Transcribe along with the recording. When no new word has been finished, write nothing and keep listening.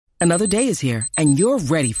Another day is here, and you're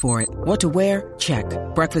ready for it. What to wear? Check.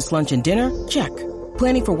 Breakfast, lunch, and dinner? Check.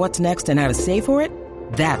 Planning for what's next and how to save for it?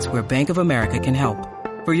 That's where Bank of America can help.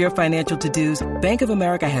 For your financial to-dos, Bank of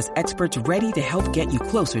America has experts ready to help get you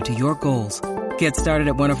closer to your goals. Get started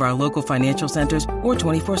at one of our local financial centers or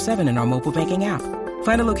 24/7 in our mobile banking app.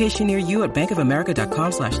 Find a location near you at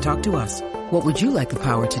bankofamerica.com/talktous. What would you like the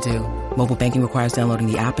power to do? Mobile banking requires downloading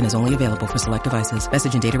the app and is only available for select devices.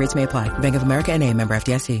 Message and data rates may apply. Bank of America N.A., member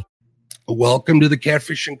FDIC. Welcome to the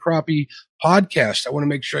Catfish and Crappie podcast. I want to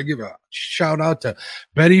make sure I give a shout out to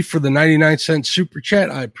Betty for the 99-cent super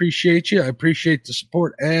chat. I appreciate you. I appreciate the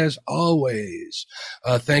support as always.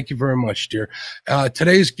 Thank you very much, dear.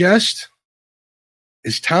 Today's guest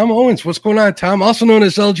is Tom Owens. What's going on, Tom? Also known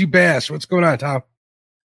as LG Bass. What's going on, Tom?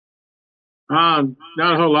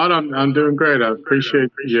 Not a whole lot. I'm doing great. I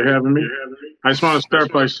appreciate you having me. I just want to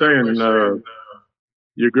start by saying,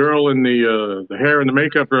 your girl in the hair and the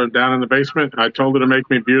makeup are down in the basement. I told her to make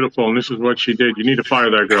me beautiful, and this is what she did. You need to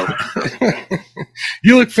fire that girl.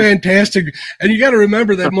 You look fantastic. And you got to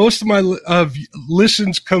remember that most of my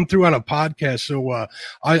listens come through on a podcast. So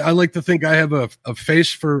I like to think I have a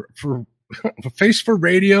face for a face for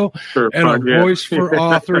radio and a voice for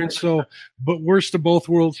author. And so, but worst of both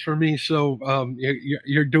worlds for me. So,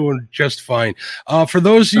 you're doing just fine. For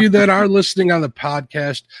those of you that are listening on the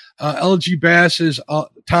podcast, LG Bass is,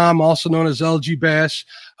 Tom, also known as LG Bass,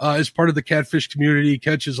 is part of the catfish community. He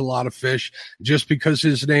catches a lot of fish. Just because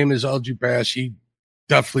his name is LG Bass, he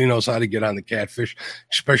definitely knows how to get on the catfish,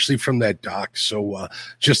 especially from that dock. So,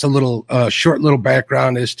 just a little, short little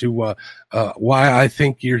background as to, why I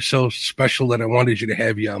think you're so special that I wanted you to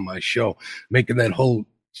have you on my show, making that whole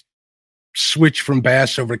switch from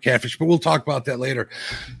bass over to catfish. But we'll talk about that later.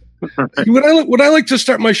 What I like to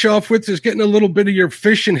start my show off with is getting a little bit of your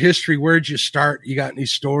fishing history. Where'd you start? You got any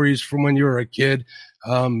stories from when you were a kid?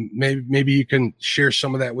 Maybe you can share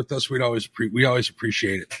some of that with us. We always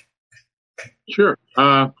appreciate it. Sure.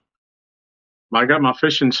 I got my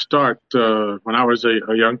fishing start when I was a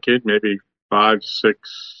young kid, maybe 5,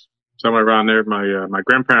 6, somewhere around there. My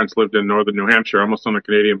grandparents lived in northern New Hampshire, almost on the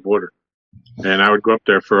Canadian border. And I would go up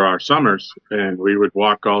there for our summers, and we would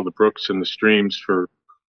walk all the brooks and the streams for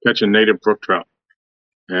catching native brook trout.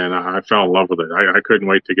 And I fell in love with it. I couldn't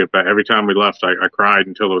wait to get back. Every time we left, I cried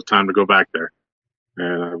until it was time to go back there.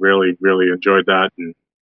 And I really, really enjoyed that. And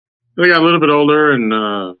I got a little bit older, and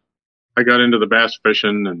I got into the bass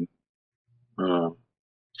fishing and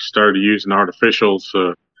started using artificials.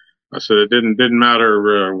 I said it didn't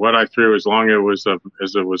matter what I threw as long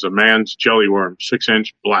as it was a man's jelly worm,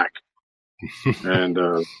 6-inch black. And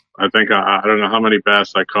I think I don't know how many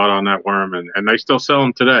bass I caught on that worm, and they still sell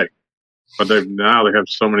them today. But now they have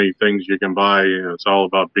so many things you can buy. You know, it's all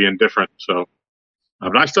about being different. So,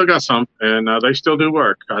 but I still got some, and they still do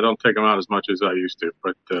work. I don't take them out as much as I used to,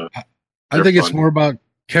 but I think it's more about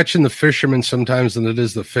catching the fishermen sometimes than it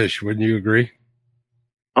is the fish. Wouldn't you agree?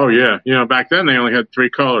 Oh yeah. You know, back then they only had 3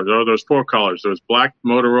 colors. Oh, there was 4 colors. There was black,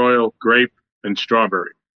 motor oil, grape, and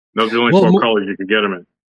strawberry. Those are the only 4 colors you could get them in.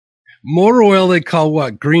 Motor oil they call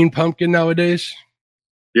what? Green pumpkin nowadays?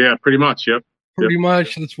 Yeah, pretty much. Yep. Pretty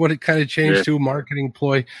much. That's what it kind of changed to, a marketing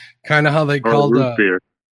ploy. Kind of how they called root beer.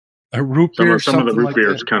 A root beer. Some of the root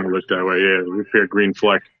beers kind of look that way. Yeah, root beer, green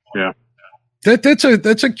fleck. Yeah. That's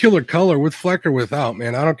a killer color with fleck or without,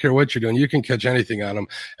 man. I don't care what you're doing. You can catch anything on them.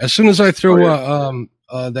 As soon as I throw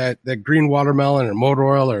that green watermelon or motor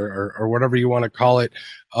oil or whatever you want to call it,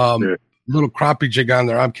 little crappie jig on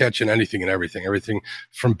there, I'm catching anything and everything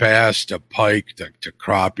from bass to pike to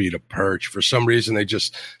crappie to perch. For some reason, they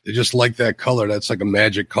just like that color. That's like a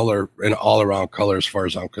magic color, an all around color as far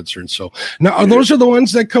as I'm concerned. So now, those are the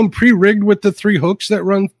ones that come pre-rigged with the 3 hooks that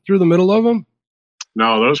run through the middle of them?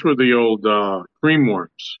 No, those were the old cream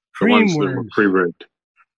worms. The ones that were pre-rigged.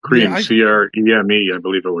 Cream, C-R-E-M-E, I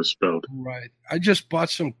believe it was spelled. Right. I just bought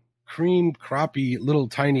some cream crappie, little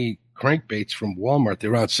tiny crankbaits from Walmart. They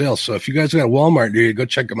were on sale. So if you guys got Walmart near you, go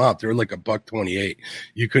check them out. They're like $1.28.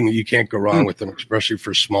 You can't go wrong with them, especially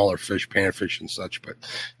for smaller fish, panfish and such. But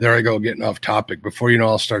there I go, getting off topic. Before you know,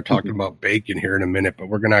 I'll start talking about bacon here in a minute, but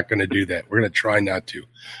we're not going to do that. We're going to try not to.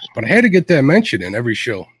 But I had to get that mentioned in every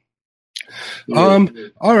show. All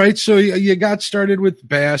right. So you got started with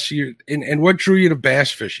bass. And what drew you to bass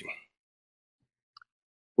fishing?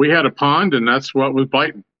 We had a pond, and that's what was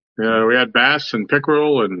biting. We had bass and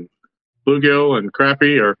pickerel and bluegill and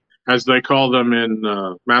crappie, or as they call them in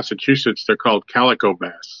Massachusetts, they're called calico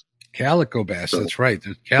bass. Calico bass, that's right.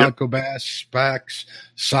 There's calico bass, specks,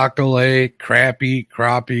 sockeye, crappie,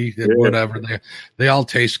 whatever. They all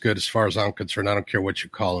taste good as far as I'm concerned. I don't care what you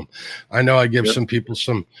call them. I know I give some people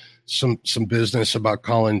some business about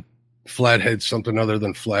calling Flathead something other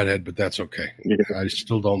than flathead, but that's okay. Yeah. I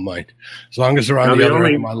still don't mind. As long as they're on the other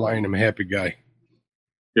end of my line, I'm a happy guy.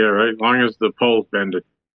 Yeah, right. As long as the pole's bended.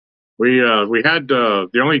 We had the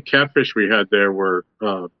only catfish we had there were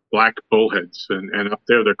black bullheads, and up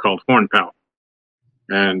there they're called hornpout.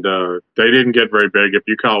 And they didn't get very big. If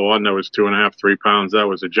you caught one that was 2.5, 3 pounds, that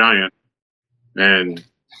was a giant. And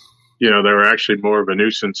they were actually more of a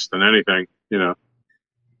nuisance than anything.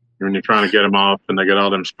 When you're trying to get them off, and they get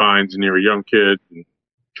all them spines, and you're a young kid, and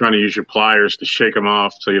trying to use your pliers to shake them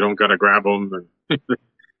off so you don't got to grab them. And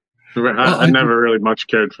I never really much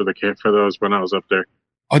cared for those when I was up there.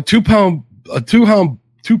 A 2 pound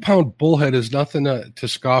bullhead is nothing to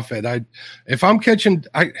scoff at. If I'm catching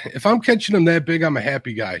them that big, I'm a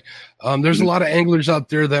happy guy. There's a lot of anglers out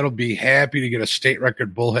there that'll be happy to get a state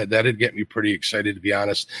record bullhead. That'd get me pretty excited, to be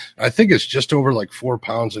honest. I think it's just over like 4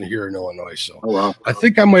 pounds in here in Illinois. So wow. I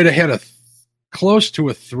think I might have had close to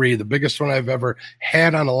a 3, the biggest one I've ever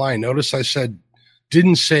had on a line. Notice I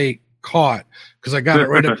didn't say caught, because I got it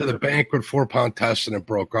right up to the bank with 4 pound test, and it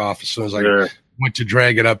broke off as soon as I went to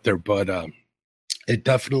drag it up there. But it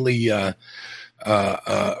definitely they're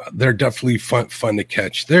definitely fun to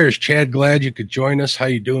catch. There's Chad. Glad you could join us. How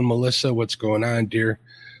you doing, Melissa? What's going on, dear?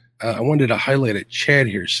 I wanted to highlight a Chad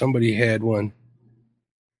here. Somebody had one.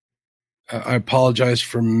 I apologize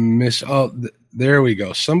for there we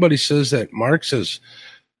go. Somebody says that Mark says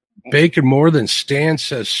bacon more than Stan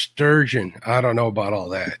says sturgeon. I don't know about all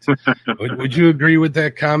that. Would you agree with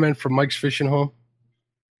that comment from Mike's Fishing Home?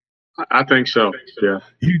 I think so. Yeah.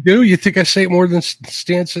 You do? You think I say it more than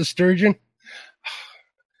Stan says sturgeon?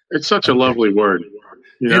 It's such a lovely word.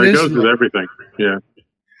 It goes with everything. Yeah.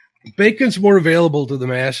 Bacon's more available to the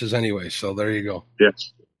masses anyway, so there you go.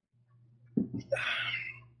 Yes.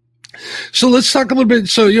 So let's talk a little bit.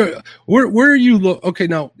 So where are you? Okay,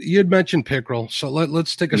 now you had mentioned pickerel. So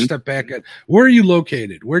let's take a step back. Where are you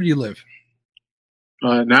located? Where do you live?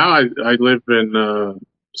 Now I live in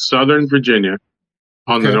Southern Virginia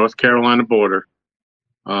on the North Carolina border.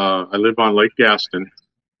 I live on Lake Gaston,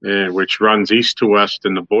 which runs east to west,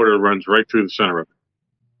 and the border runs right through the center of it.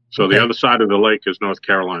 So the other side of the lake is North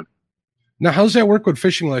Carolina. Now, how does that work with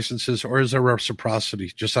fishing licenses, or is there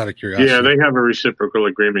reciprocity, just out of curiosity? Yeah, they have a reciprocal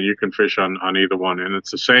agreement. You can fish on either one. And it's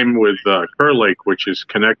the same with Kerr Lake, which is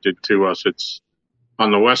connected to us. It's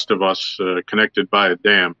on the west of us, connected by a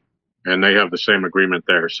dam, and they have the same agreement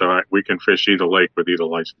there. So we can fish either lake with either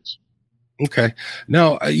license. Okay.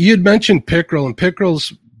 Now, you had mentioned pickerel, and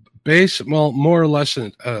pickerel's more or less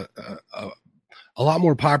a lot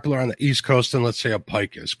more popular on the East Coast than, let's say, a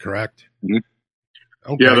pike is, correct? Mm-hmm.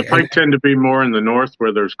 Okay. Yeah, the pike tend to be more in the north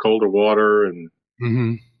where there's colder water, and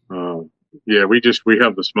we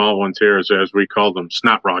have the small ones here, as we call them,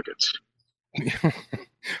 snot rockets.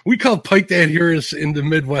 We call pike that here in the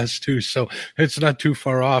Midwest too, so it's not too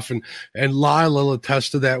far off. And Lyle will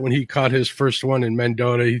attest to that when he caught his first one in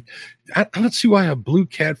Mendota. I don't see why a blue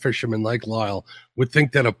cat fisherman like Lyle would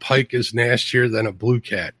think that a pike is nastier than a blue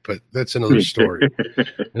cat, but that's another story.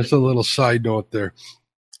 That's a little side note there.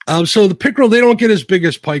 So the pickerel, they don't get as big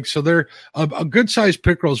as pike. So they're a good sized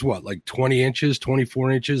pickerel is what, like 20 inches,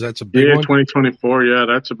 24 inches? That's a big one. 20, 24. Yeah,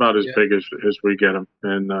 that's about as big as we get them.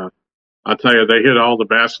 And I'll tell you, they hit all the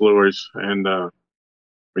bass lures. And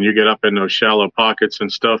when you get up in those shallow pockets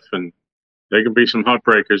and stuff, and they can be some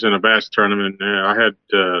heartbreakers in a bass tournament. I had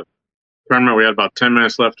tournament. We had about 10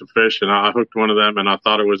 minutes left to fish, and I hooked one of them, and I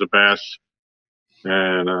thought it was a bass.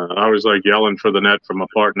 And I was like yelling for the net from a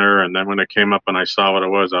partner. And then when it came up and I saw what it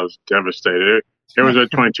was, I was devastated. It was a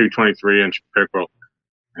 22, 23 inch pickerel,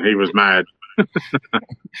 and he was mad.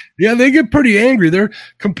 Yeah, they get pretty angry. They're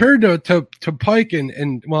compared to pike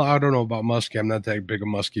and well, I don't know about muskie. I'm not that big a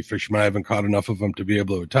muskie fisherman. I haven't caught enough of them to be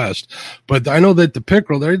able to attest. But I know that the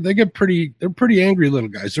pickerel, they're pretty angry little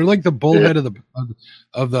guys. They're like the bullhead of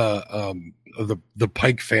the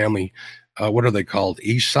pike family. What are they called?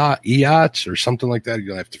 Eots or something like that.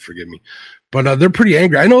 You'll have to forgive me, but they're pretty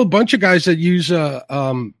angry. I know a bunch of guys that use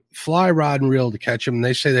fly rod and reel to catch them, and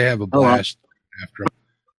they say they have a blast after them.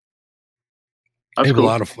 They have a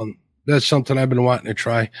lot of fun. That's something I've been wanting to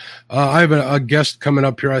try. I have a guest coming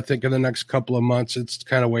up here, I think, in the next couple of months. It's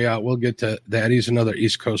kind of way out. We'll get to that. He's another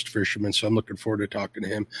East Coast fisherman, so I'm looking forward to talking to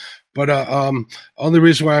him. But only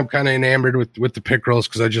reason why I'm kind of enamored with the pickerel is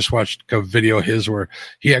because I just watched a video of his where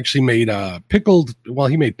he actually made pickled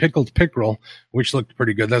pickerel, which looked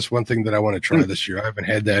pretty good. That's one thing that I want to try this year. I haven't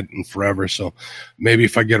had that in forever, so maybe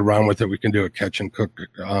if I get around with it, we can do a catch and cook.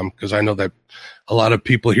 Because I know that a lot of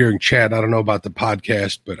people here in chat, I don't know about the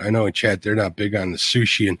podcast, but I know in chat they're not big on the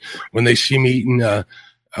sushi, and when they see me eating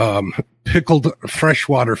pickled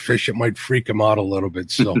freshwater fish, it might freak him out a little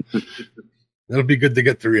bit. So that'll be good to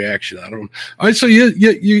get the reaction out of him. All right, so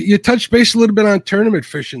you touched base a little bit on tournament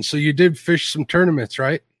fishing. So you did fish some tournaments,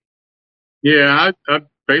 right? Yeah,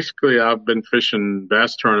 I've been fishing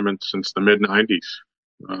bass tournaments since the mid '90s.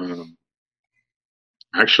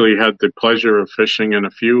 Actually had the pleasure of fishing in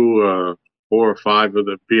a few 4 or 5 of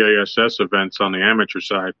the BASS events on the amateur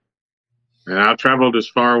side. And I've traveled as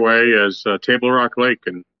far away as Table Rock Lake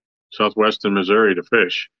in southwestern Missouri to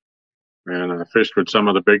fish. And I fished with some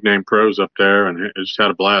of the big name pros up there and just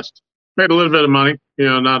had a blast. Made a little bit of money,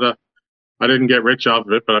 I didn't get rich off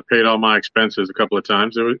of it, but I paid all my expenses a couple of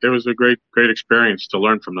times. It was a great experience to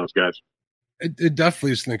learn from those guys. It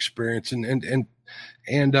definitely is an experience.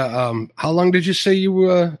 And how long did you say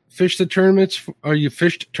you fished the tournaments? Or you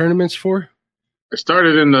fished tournaments for? I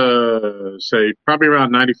started in probably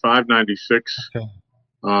around 95, 96. Okay.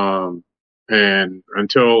 And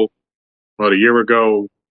until about a year ago,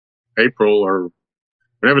 April or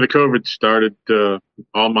whenever the COVID started,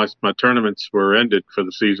 all my tournaments were ended for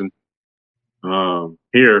the season.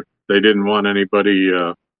 Here, they didn't want anybody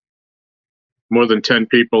more than 10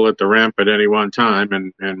 people at the ramp at any one time,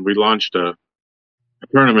 and we launched a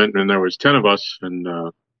tournament, and there was 10 of us, and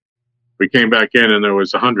we came back in, and there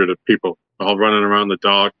was 100 of people all running around the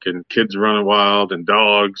dock, and kids running wild, and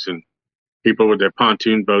dogs, and people with their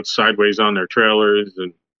pontoon boats sideways on their trailers.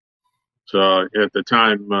 And so at the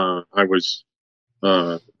time,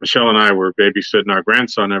 Michelle and I were babysitting our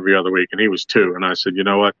grandson every other week, and he was 2. And I said, you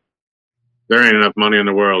know what? There ain't enough money in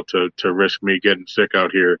the world to risk me getting sick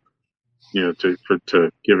out here, to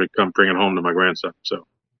come bring it home to my grandson. So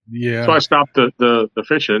I stopped the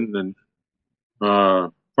fishing and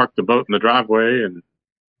parked the boat in the driveway and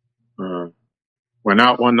went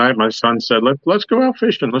out one night. My son said, let's go out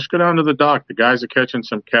fishing. Let's go down to the dock. The guys are catching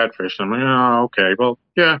some catfish. I'm like, oh, okay. Well,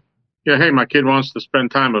 yeah. Hey, my kid wants to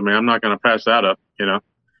spend time with me. I'm not going to pass that up.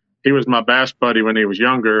 He was my bass buddy when he was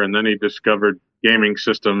younger, and then he discovered gaming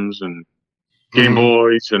systems and Game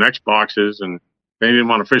Boys and Xboxes, and they didn't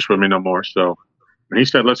want to fish with me no more. So he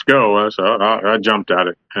said, let's go. So I jumped at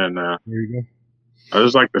it. And there you go. it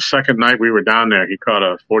was like the second night we were down there, he caught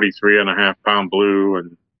a 43.5-pound blue.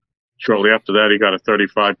 And shortly after that, he got a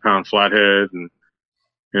 35-pound flathead, and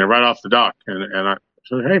right off the dock. And I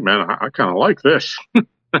said, hey, man, I kind of like this.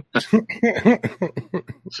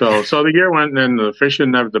 So the year went, and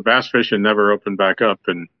the bass fishing never opened back up.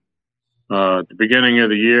 And at the beginning of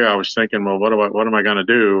the year, I was thinking, well, what am I going to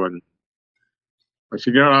do? And I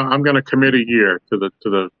said, I'm going to commit a year to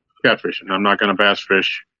the catfishing. I'm not going to bass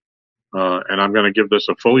fish, and I'm going to give this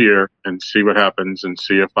a full year and see what happens and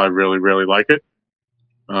see if I really, really like it.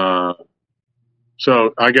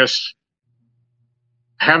 So I guess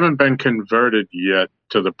haven't been converted yet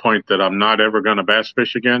to the point that I'm not ever going to bass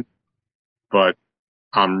fish again, but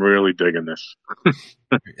I'm really digging this.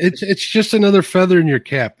 It's just another feather in your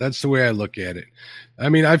cap. That's the way I look at it. I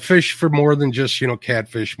mean, I fish for more than just,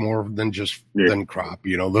 catfish, more than just than crop.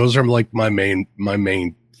 Those are like my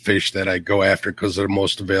main fish that I go after because they're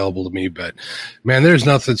most available to me. But man, there's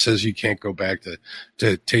nothing that says you can't go back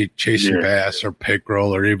to chasing bass or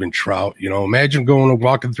pickerel or even trout. Imagine going and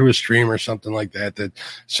walking through a stream or something like that. That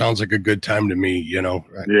sounds like a good time to me. It don't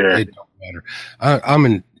matter. I'm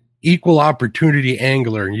an equal opportunity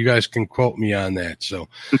angler, and you guys can quote me on that. So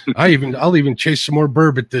I'll even chase some more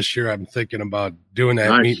burbot this year. I'm thinking about doing that.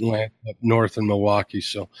 Nice. Meeting land up north in Milwaukee.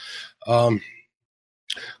 So,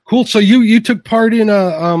 cool. So you took part in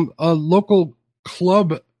a local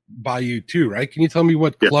club by you too, right? Can you tell me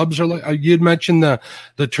what clubs are like? You had mentioned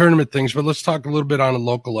the tournament things, but let's talk a little bit on a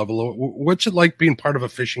local level. What's it like being part of a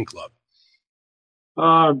fishing club?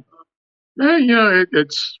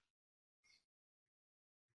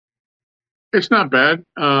 It's not bad.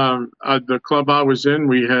 The club I was in,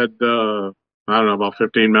 we had, about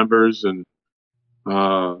 15 members, and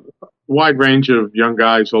wide range of young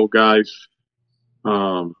guys, old guys,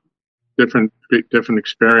 different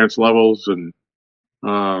experience levels. And,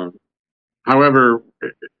 however,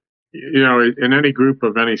 in any group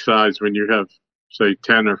of any size, when you have, say,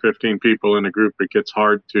 10 or 15 people in a group, it gets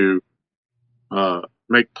hard to,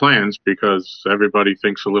 make plans because everybody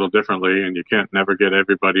thinks a little differently, and you can't never get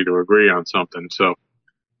everybody to agree on something. So,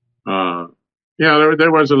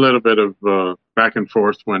 there was a little bit of back and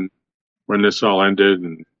forth when this all ended,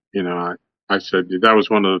 and I said that was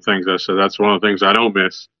one of the things I said. That's one of the things I don't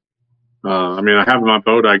miss. I have my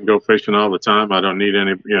boat. I can go fishing all the time. I don't need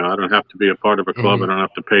any. I don't have to be a part of a club. I don't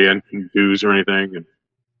have to pay any dues or anything.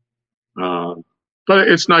 And but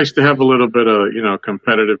it's nice to have a little bit of,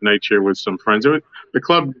 competitive nature with some friends. The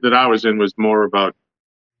club that I was in was more about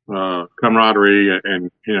camaraderie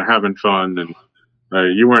and having fun, and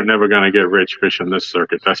you weren't never going to get rich fishing this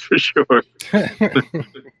circuit, that's for sure.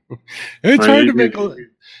 It's hard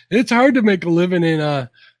to make a living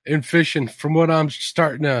in fishing, from what I'm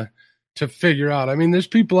starting to figure out. I mean, there's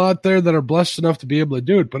people out there that are blessed enough to be able to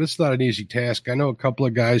do it, but it's not an easy task. I know a couple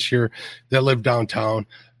of guys here that live downtown.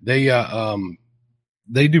 They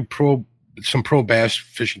do some pro bass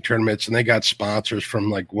fishing tournaments, and they got sponsors from,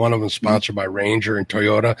 like, one of them sponsored by Ranger and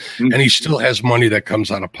Toyota, and he still has money that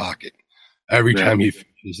comes out of pocket every time he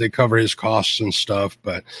fishes. They cover his costs and stuff,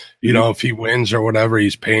 but if he wins or whatever,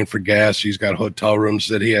 he's paying for gas. He's got hotel rooms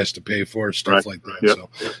that he has to pay for, stuff like that. Yep. So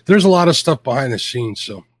there's a lot of stuff behind the scenes.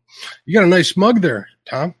 So you got a nice mug there,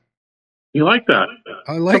 Tom. You like that?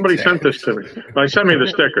 I like Somebody that. sent this to me. Sent me the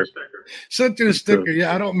sticker. Sent you the sticker.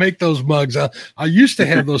 Yeah, I don't make those mugs. I used to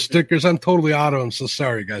have those stickers. I'm totally out of them, so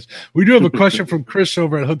sorry, guys. We do have a question from Chris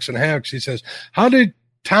over at Hooks and Hammocks. He says, how did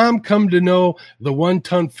Tom come to know the 1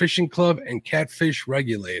 Ton Fishing Club and Catfish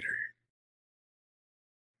Regulator?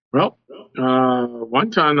 Well,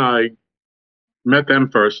 1 Ton, I met them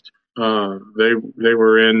first. They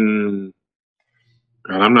were in,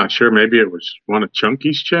 God, I'm not sure, maybe it was one of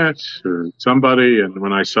Chunky's chats or somebody. And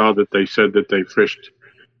when I saw that they said that they fished,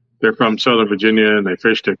 they're from Southern Virginia and they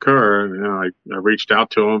fished at Kerr, I reached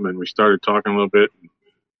out to them and we started talking a little bit.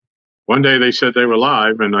 One day they said they were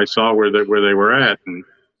live, and I saw where they were at, and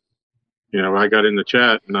I got in the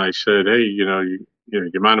chat and I said, hey, you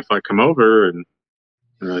mind if I come over? And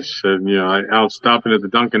I said, I'll stop in at the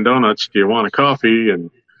Dunkin' Donuts. Do you want a coffee? And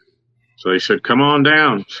so they said, come on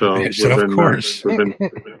down. So we've been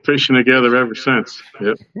fishing together ever since.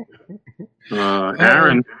 Yep.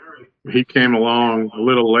 Aaron, he came along a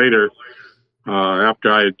little later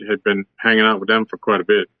after I had been hanging out with them for quite a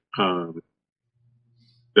bit.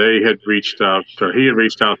 He had reached out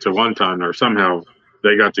to 1 Ton, or somehow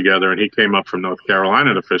they got together, and he came up from North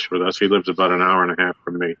Carolina to fish with us. He lives about an hour and a half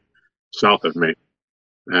from me, south of me.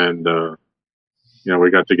 And,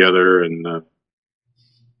 we got together, and it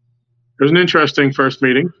was an interesting first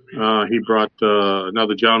meeting. He brought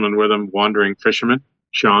another gentleman with him, wandering fisherman,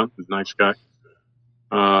 Sean, a nice guy.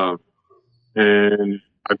 And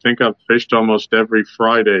I think I've fished almost every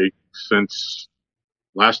Friday since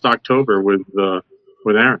last October with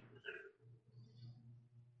Aaron.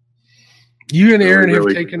 You and Aaron have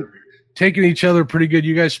taken each other pretty good.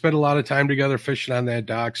 You guys spent a lot of time together fishing on that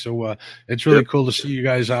dock, so it's really cool to see you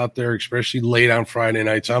guys out there, especially late on Friday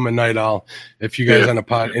nights. I'm a night owl. If you guys in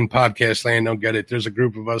podcast land don't get it, there's a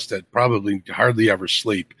group of us that probably hardly ever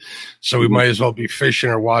sleep, so we might as well be fishing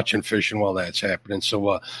or watching fishing while that's happening.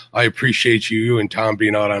 So I appreciate you and Tom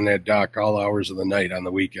being out on that dock all hours of the night on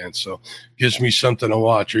the weekend. So it gives me something to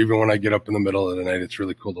watch, or even when I get up in the middle of the night, it's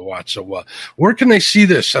really cool to watch. So where can they see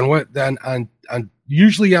this? On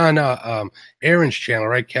usually on Aaron's channel,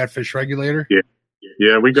 right? Catfish Regulator.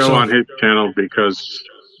 Yeah, we go on his channel because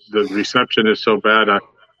the reception is so bad. I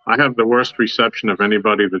have the worst reception of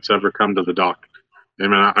anybody that's ever come to the dock. I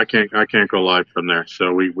mean, I can't go live from there,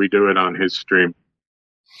 so we do it on his stream.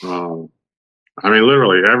 I mean,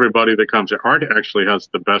 literally everybody that comes here. Art actually has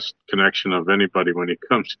the best connection of anybody when he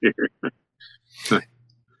comes here.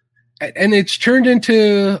 And it's turned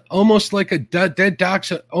into almost like that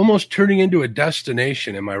dock's almost turning into a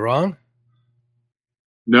destination. Am I wrong?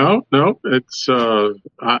 No, it's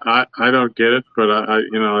I don't get it, but I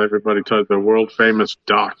everybody talks the world famous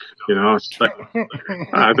dock. It's like,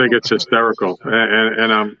 I think it's hysterical,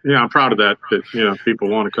 and I'm proud of that people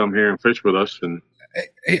want to come here and fish with us. And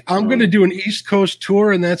hey, I'm going to do an East Coast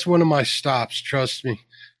tour, and that's one of my stops. Trust me.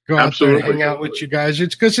 Go out there and hang out with you guys.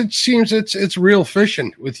 It's because it seems it's real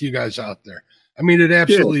fishing with you guys out there. I mean, it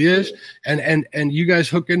absolutely is. And you guys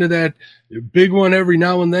hook into that big one every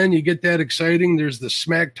now and then. You get that exciting. There's the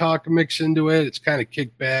smack talk mix into it. It's kind of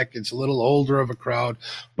kicked back. It's a little older of a crowd.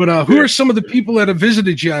 But who are some of the people that have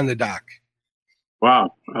visited you on the dock?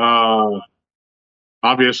 Wow.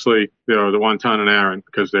 Obviously, the 1 Ton and Aaron,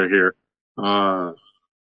 because they're here.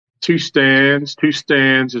 Two Stands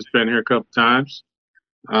has been here a couple times.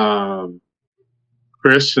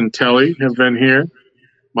 Chris and Telly have been here.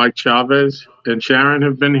 Mike Chavez and Sharon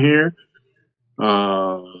have been here.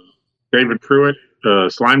 David Pruitt,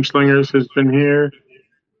 Slime Slingers has been here.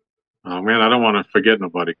 Oh man, I don't want to forget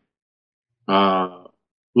nobody.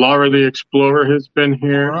 Laura the Explorer has been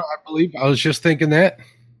here. Laura, I believe. I was just thinking that.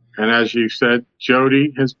 And as you said,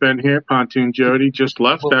 Jody has been here. Pontoon Jody just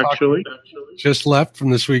left, actually. Just left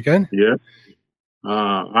from this weekend? Yeah.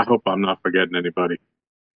 I hope I'm not forgetting anybody.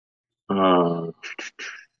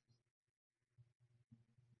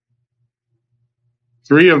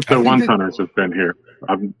 Three of the 1 Tonners have been here.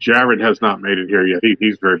 Jared has not made it here yet.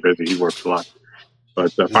 He's very busy. He works a lot.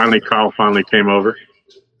 But Carl finally came over.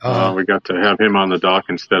 We got to have him on the dock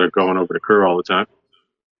instead of going over to Kerr all the time.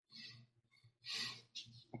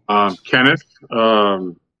 Kenneth,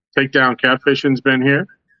 Takedown Catfishing's been here.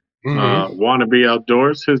 Wannabe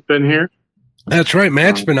Outdoors has been here. That's right.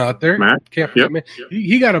 Matt's been out there. Matt? Yep.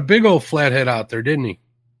 He got a big old flathead out there, didn't he?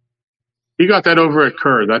 He got that over at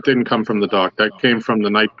Kerr. That didn't come from the dock. That came from the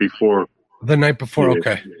night before. The night before,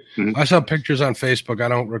 okay. Mm-hmm. I saw pictures on Facebook. I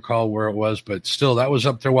don't recall where it was, but still, that was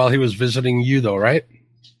up there while he was visiting you, though, right?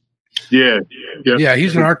 Yeah. Yep. Yeah,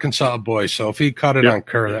 he's an Arkansas boy, so if he caught it on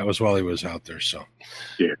Kerr, that was while he was out there. So,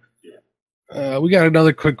 yeah. We got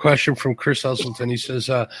another quick question from Chris Usselton. He says,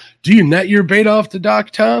 do you net your bait off the dock,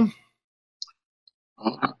 Tom?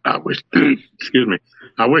 I wish, excuse me.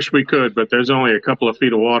 I wish we could, but there's only a couple of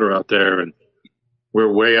feet of water out there, and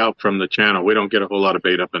we're way out from the channel. We don't get a whole lot of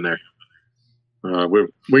bait up in there.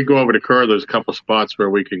 We go over to Kerr. There's a couple spots where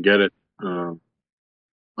we can get it. I'm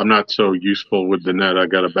not so useful with the net. I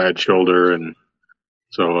got a bad shoulder, and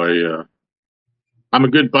so I'm a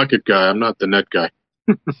good bucket guy. I'm not the net guy.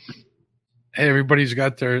 Hey, everybody's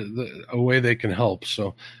got a way they can help,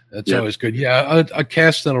 so that's always good. Yeah, a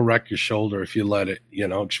cast that'll wreck your shoulder if you let it,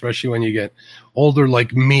 especially when you get older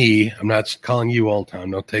like me. I'm not calling you old,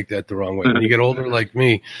 Tom. Don't take that the wrong way. When you get older like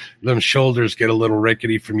me, them shoulders get a little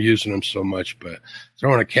rickety from using them so much, but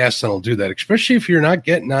throwing a cast that'll do that, especially if you're not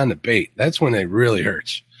getting on the bait. That's when it really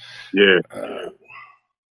hurts. Yeah.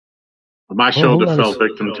 My shoulder fell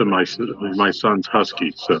victim to my son's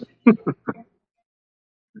husky, so...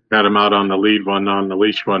 Got him out on the leash one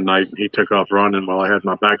night, and he took off running while I had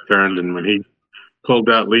my back turned. And when he pulled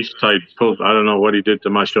that leash tight, I don't know what he did to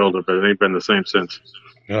my shoulder, but it ain't been the same since.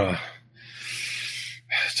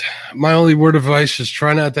 My only word of advice is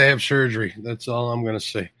try not to have surgery. That's all I'm going to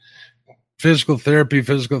say. Physical therapy.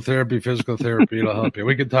 It'll help you.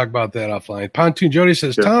 We can talk about that offline. Pontoon Jody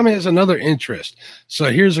says, Tom has another interest. So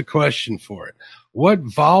here's a question for it. What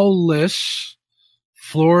vowel-less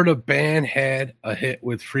Florida band had a hit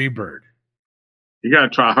with Freebird? You got to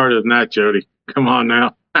try harder than that, Jody. Come on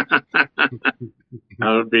now. That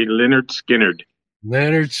would be Leonard Skinnerd.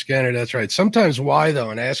 Leonard Skinnerd, that's right. Sometimes why, though,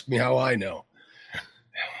 and ask me how I know.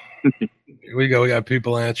 Here we go. We got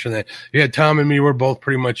people answering that. Yeah, Tom and me, we're both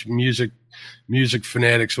pretty much music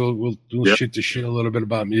fanatics. We'll shoot the shit a little bit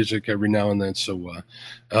about music every now and then. So,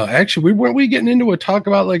 actually, weren't we getting into a talk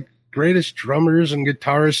about, like, greatest drummers and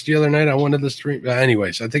guitarists the other night on one of the streams?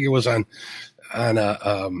 Anyways, I think it was on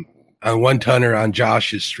One Tonner on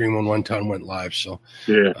Josh's stream when One Ton went live. So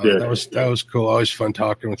that was cool. Always fun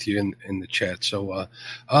talking with you in the chat. So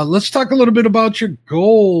let's talk a little bit about your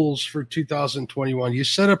goals for 2021. You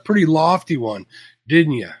set a pretty lofty one,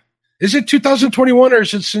 didn't you? Is it 2021 or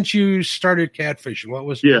is it since you started catfishing? What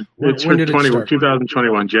was? Yeah, it's for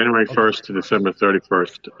 2021, January 1st to December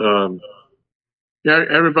 31st. Yeah,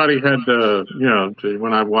 everybody had,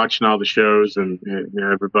 when I watched all the shows and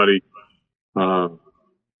everybody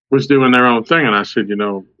was doing their own thing. And I said,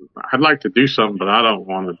 I'd like to do something, but I don't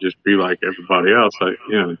want to just be like everybody else.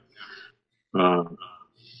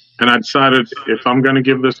 And I decided if I'm going to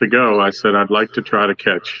give this a go, I said, I'd like to try to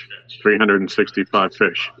catch 365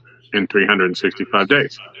 fish in 365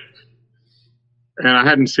 days. And I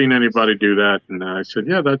hadn't seen anybody do that. And I said,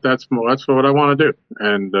 yeah, that's what I want to do.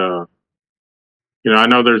 And, I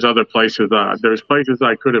know there's other places. There's places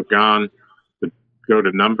I could have gone to go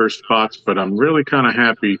to number spots, but I'm really kind of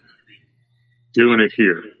happy doing it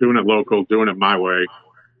here, doing it local, doing it my way.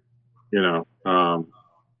 I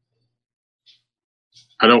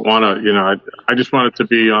don't want to, I just want it to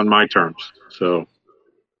be on my terms. So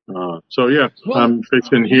yeah, well, I'm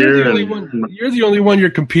fishing here. You're the only one you're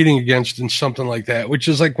competing against in something like that, which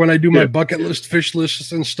is like when I do my bucket list, fish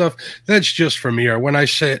lists and stuff, that's just for me. Or when I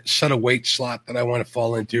set a weight slot that I want to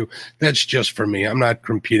fall into, that's just for me. I'm not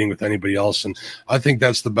competing with anybody else. And I think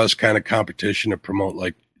that's the best kind of competition to promote,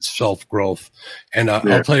 like self-growth. And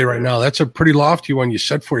I'll tell you right now, that's a pretty lofty one you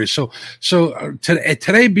set for you. So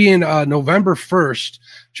today being November 1st,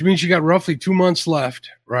 which means you got roughly 2 months left,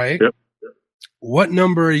 right? Yep. What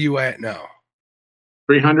number are you at now?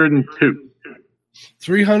 302.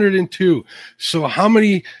 302. So how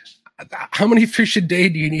many fish a day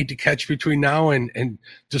do you need to catch between now and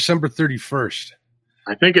December 31st?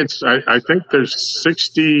 I think there's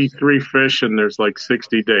 63 fish and there's like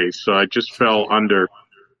 60 days. So I just fell under.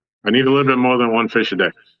 I need a little bit more than one fish a day.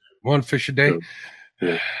 One fish a day? So,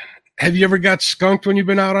 yeah. Have you ever got skunked when you've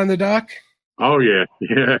been out on the dock? Oh, yeah.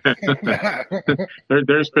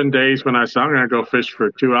 There's been days when I said, I'm going to go fish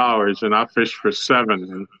for 2 hours, and I fish for 7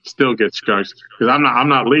 and still get skunked because I'm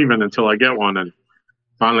not leaving until I get one. And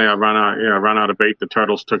finally I ran out of bait. The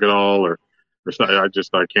turtles took it all, or I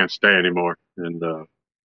can't stay anymore. And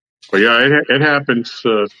but yeah, it happens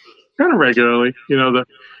kind of regularly.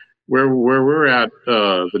 Where we're at,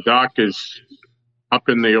 the dock is up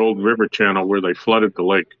in the old river channel where they flooded the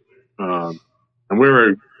lake, and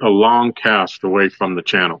we're a long cast away from the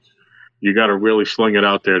channel. You got to really sling it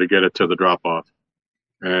out there to get it to the drop off,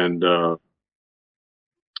 and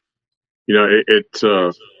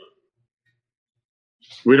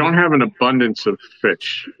we don't have an abundance of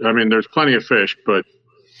fish. I mean, there's plenty of fish, but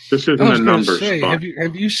this isn't a numbers spot.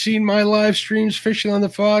 Have you seen my live streams fishing on the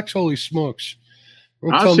Fox? Holy smokes!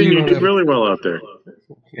 I've seen you do really well out there.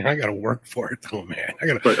 Yeah, I got to work for it, though, man.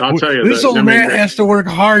 But I'll tell you, this old man has to work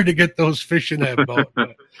hard to get those fish in that boat.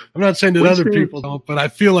 I'm not saying that other people don't, but I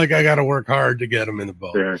feel like I got to work hard to get them in the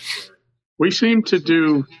boat. Yeah. We seem to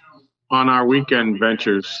do on our weekend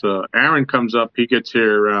ventures. Aaron comes up; he gets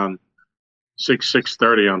here around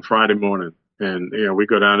 6:30 on Friday morning, and we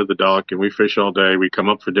go down to the dock and we fish all day. We come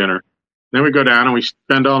up for dinner, then we go down and we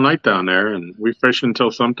spend all night down there, and we fish until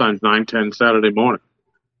sometimes 9-10 Saturday morning.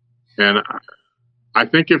 And I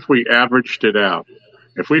think if we averaged it out,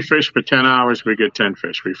 if we fish for 10 hours, we get 10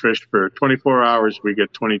 fish. We fish for 24 hours, we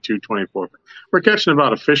get 22, 24. We're catching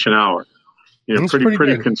about a fish an hour,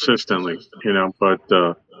 pretty consistently, but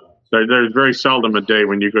there's very seldom a day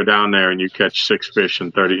when you go down there and you catch 6 fish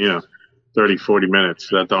in 30, 40 minutes.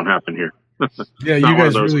 That don't happen here. Yeah, you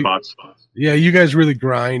guys really, spots. Yeah, you guys really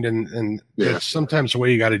grind, and that's sometimes the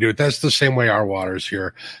way you got to do it. That's the same way our water's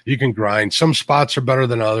here. You can grind. Some spots are better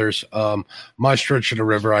than others. My stretch of the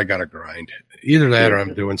river, I got to grind. Either that or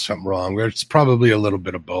I'm doing something wrong. It's probably a little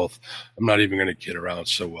bit of both. I'm not even going to kid around.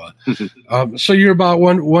 So, so you're about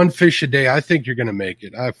one fish a day. I think you're going to make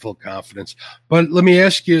it. I have full confidence. But let me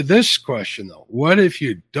ask you this question, though. What if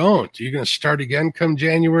you don't? Are you going to start again come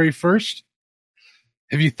January 1st?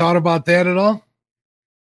 Have you thought about that at all?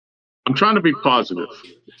 I'm trying to be positive,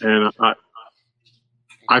 and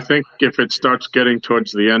I think if it starts getting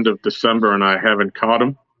towards the end of December and I haven't caught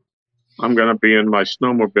them, I'm going to be in my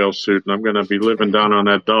snowmobile suit and I'm going to be living down on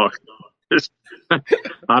that dock.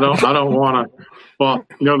 I don't want to. Well,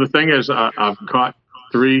 the thing is, I've caught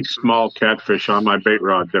 3 small catfish on my bait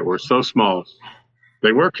rod that were so small.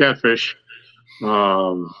 They were catfish.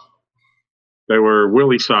 They were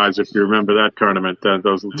Willie size, if you remember that tournament,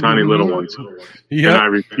 those tiny little ones. Yeah. And I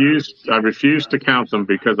refused to count them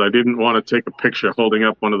because I didn't want to take a picture holding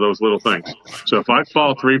up one of those little things. So if I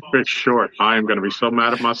fall 3 fish short, I am going to be so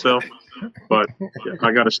mad at myself. But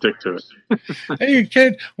I got to stick to it. Hey,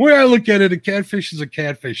 kid, where I look at it, a catfish is a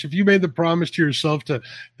catfish. If you made the promise to yourself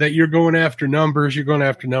that you're going after numbers, you're going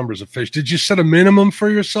after numbers of fish. Did you set a minimum for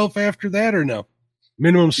yourself after that or no?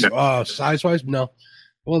 Minimum size-wise? No.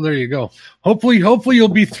 Well, there you go. Hopefully you'll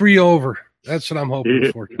be 3 over. That's what I'm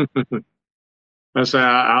hoping for. I say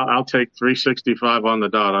I'll take 365 on the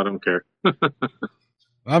dot. I don't care.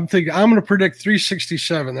 I'm going to predict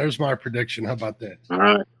 367. There's my prediction. How about that? All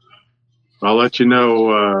right. I'll let you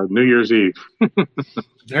know New Year's Eve.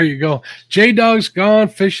 There you go. J-Dog's Gone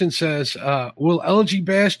Fishing says, will LG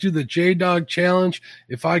Bass do the J-Dog Challenge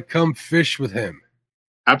if I come fish with him?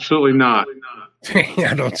 Absolutely not.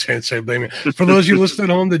 I don't say the same thing. For those of you listening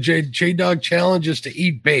at home, the J-Dog Challenge is to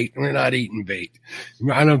eat bait. We're not eating bait.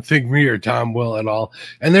 I don't think me or Tom will at all.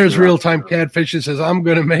 And there's Real-Time Catfish that says, I'm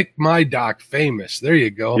going to make my dock famous. There you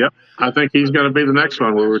go. Yep. I think he's going to be the next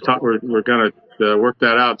one. We're going to work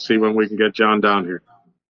that out, see when we can get John down here.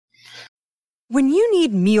 When you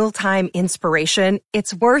need mealtime inspiration,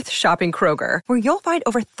 it's worth shopping Kroger, where you'll find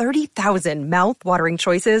over 30,000 mouth-watering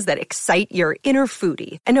choices that excite your inner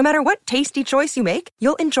foodie. And no matter what tasty choice you make,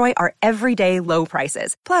 you'll enjoy our everyday low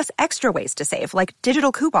prices, plus extra ways to save, like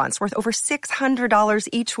digital coupons worth over $600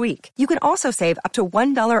 each week. You can also save up to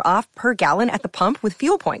 $1 off per gallon at the pump with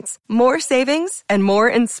fuel points. More savings and more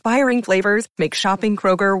inspiring flavors make shopping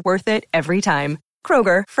Kroger worth it every time.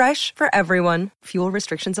 Kroger, fresh for everyone. Fuel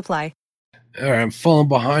restrictions apply. All right, I'm falling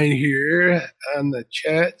behind here on the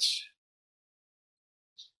chats.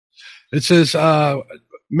 It says,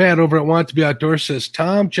 Matt over at Want to Be Outdoors says,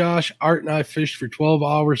 Tom, Josh, Art, and I fished for 12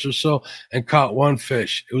 hours or so and caught 1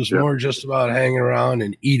 fish. It was more just about hanging around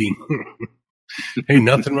and eating. Hey,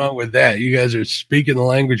 nothing wrong with that. You guys are speaking the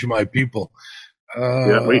language of my people.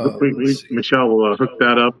 Michelle hooked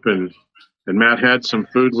that up, and Matt had some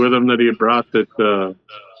food with him that he had brought that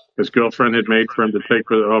his girlfriend had made for him to take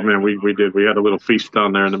for. Oh man, we did. We had a little feast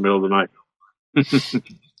down there in the middle of the night.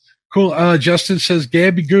 Cool. Justin says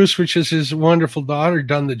Gabby Goose, which is his wonderful daughter,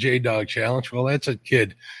 done the J-Dog Challenge. Well, that's a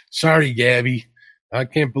kid. Sorry, Gabby. I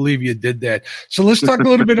can't believe you did that. So let's talk a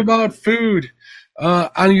little bit about food.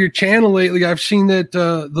 On your channel lately, I've seen that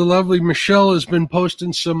the lovely Michelle has been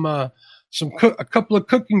posting a couple of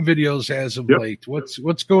cooking videos as of late.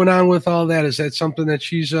 What's going on with all that? Is that something that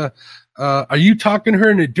she's are you talking her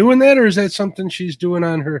into doing that, or is that something she's doing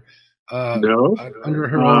on her No, under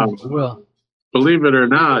her own will? Believe it or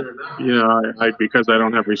not, I because I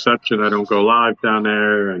don't have reception, I don't go live down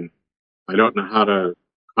there, and I don't know how to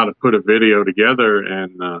put a video together.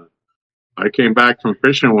 And I came back from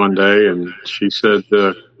fishing one day, and she said,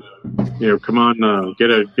 come on, get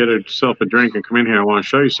herself a drink and come in here. I want to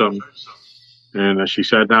show you something. And she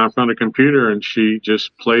sat down in front of the computer and she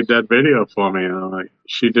just played that video for me.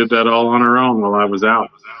 She did that all on her own while I was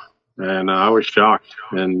out, and I was shocked.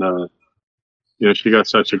 And she got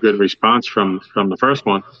such a good response from the first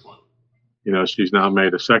one. She's now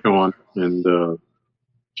made a second one, and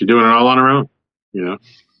she's doing it all on her own.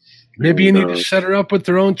 Maybe you need to set her up with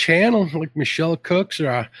their own channel, like Michelle Cooks,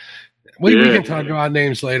 or we can talk about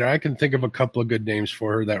names later. I can think of a couple of good names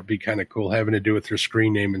for her that would be kind of cool, having to do with her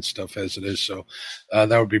screen name and stuff as it is. So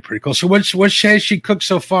that would be pretty cool. So what has she cooked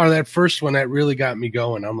so far? That first one that really got me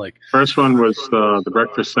going. I'm like, first one was the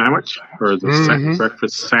breakfast sandwich, or the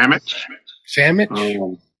breakfast sandwich. Sandwich.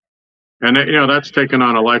 And that's taken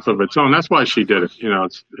on a life of its own. That's why she did it.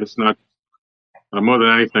 It's not more than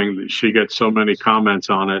anything. She gets so many comments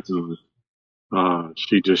on it, and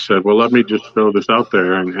she just said, well, let me just throw this out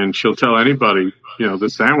there. And she'll tell anybody, the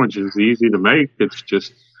sandwich is easy to make. It's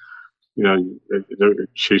just,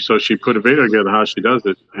 she put a video together how she does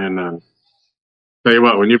it. And tell you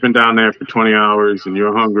what, when you've been down there for 20 hours and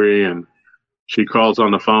you're hungry, and she calls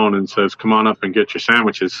on the phone and says, come on up and get your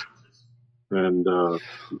sandwiches. And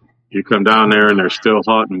you come down there and they're still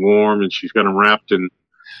hot and warm, and she's got them wrapped in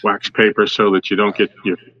wax paper so that you don't get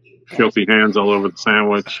your filthy hands all over the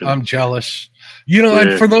sandwich. I'm jealous.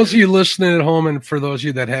 And for those of you listening at home, and for those of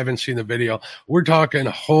you that haven't seen the video, we're talking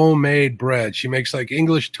homemade bread. She makes like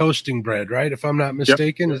English toasting bread, right? If I'm not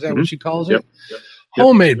mistaken, is that what she calls it? Yep.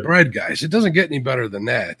 Homemade bread, guys. It doesn't get any better than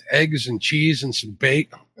that. Eggs and cheese and some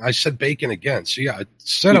bacon. I said bacon again. So I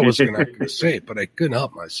said I wasn't going to say it, but I couldn't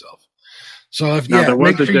help myself. So there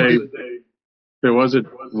was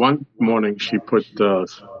one morning she put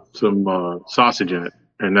some sausage in it,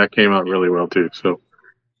 and that came out really well too. So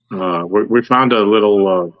we found a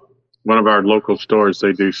little one of our local stores.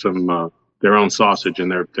 They do some their own sausage,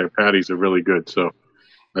 and their patties are really good. So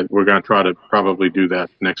we're going to try to probably do that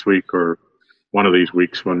next week or one of these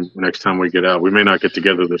weeks when next time we get out. We may not get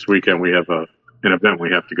together this weekend. We have an event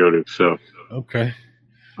we have to go to. So okay.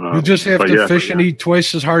 You just have to fish and eat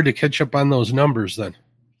twice as hard to catch up on those numbers then.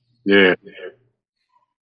 Yeah.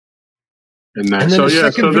 And so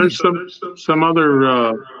there's some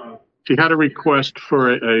other, she had a request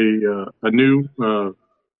for a new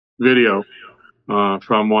video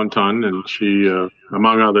from One Ton, and she,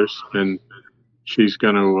 among others, and she's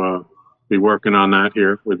going to be working on that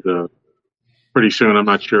here with pretty soon. I'm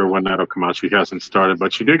not sure when that'll come out. She hasn't started,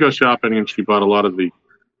 but she did go shopping and she bought a lot of the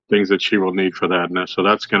things that she will need for that. And so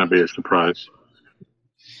that's going to be a surprise.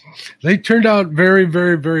 They turned out very,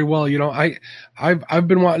 very, very well. I've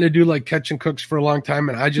been wanting to do like catch and cooks for a long time,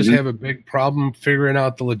 and I just have a big problem figuring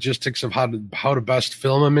out the logistics of how to best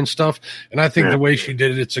film them and stuff. And I think the way she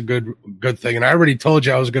did it, it's a good thing. And I already told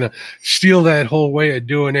you I was going to steal that whole way of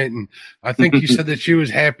doing it. And I think you said that she was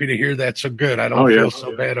happy to hear that. So good. I don't feel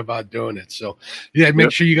so bad about doing it. So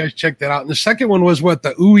make sure you guys check that out. And the second one was what,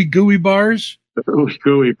 the Ooey Gooey bars? The Ooey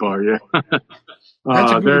Gooey bar, yeah.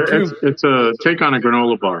 It's a take on a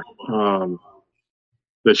granola bar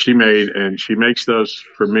that she made, and she makes those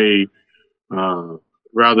for me.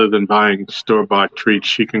 Rather than buying store-bought treats,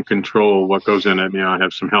 she can control what goes in it. I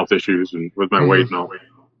have some health issues and with my weight and all.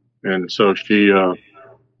 And so she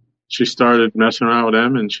started messing around with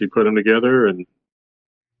them, and she put them together. And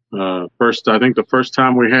I think the first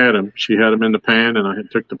time we had them, she had them in the pan, and I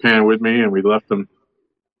took the pan with me, and we left them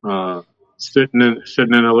sitting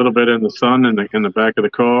in a little bit in the sun in the back of the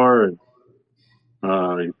car, and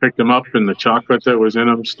you picked them up, and the chocolate that was in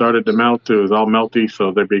them started to melt. It was all melty,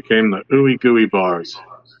 so they became the Ooey Gooey bars.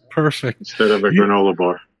 Perfect. Instead of a granola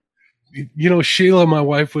bar. Sheila, my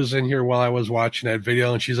wife, was in here while I was watching that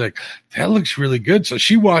video, and she's like, that looks really good. So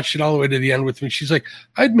she watched it all the way to the end with me. She's like,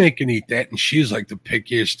 I'd make and eat that. And she's like the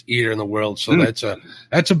pickiest eater in the world. So that's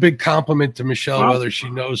a big compliment to Michelle, whether she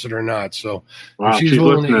knows it or not. So she's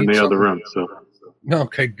listening in the other room. So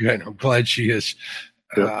okay, good. I'm glad she is.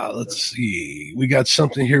 Let's see. We got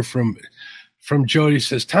something here from Jody.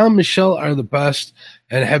 Says, Tom and Michelle are the best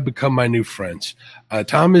and have become my new friends.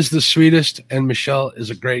 Tom is the sweetest, and Michelle is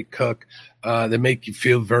a great cook. They make you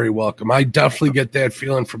feel very welcome. I definitely get that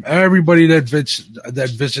feeling from everybody that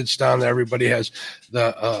visits down there. Everybody has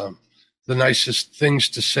the nicest things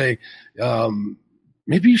to say.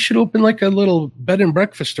 Maybe you should open like a little bed and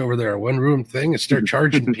breakfast over there, a one-room thing, and start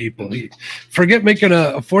charging people. Forget making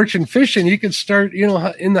a fortune fishing. You can start,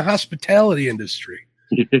 in the hospitality industry.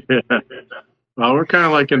 Yeah. Well, we're kind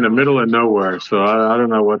of like in the middle of nowhere, so I don't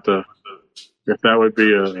know if that would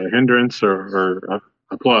be a hindrance or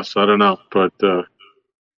a plus. I don't know, but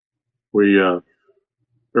we're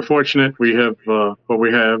fortunate. We have what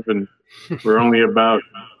we have, and we're only about,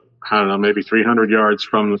 I don't know, maybe 300 yards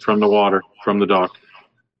from the water, from the dock.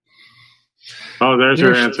 Oh, there's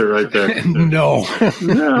your answer right there. No.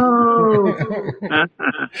 No.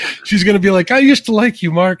 She's going to be like, I used to like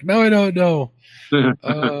you, Mark. Now I don't know.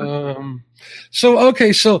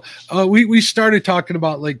 So we started talking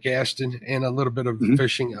about Lake Gaston and a little bit of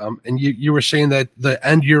fishing. And you were saying that the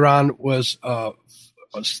end you're on was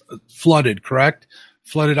flooded, correct?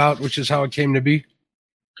 Flooded out, which is how it came to be.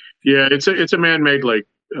 Yeah, it's a man-made lake.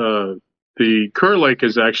 The Kerr Lake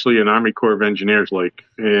is actually an Army Corps of Engineers lake,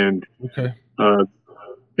 and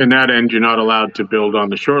in that end, you're not allowed to build on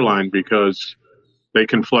the shoreline because they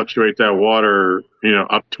can fluctuate that water,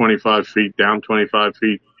 up 25 feet, down 25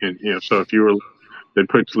 feet, and so if you were, they'd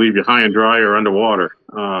leave you high and dry or underwater.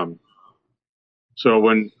 So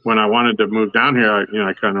when I wanted to move down here,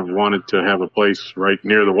 I kind of wanted to have a place right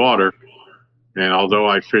near the water, and although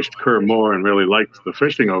I fished Kerr more and really liked the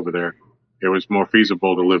fishing over there, it was more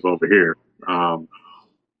feasible to live over here.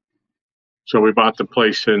 So we bought the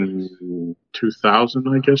place in 2000,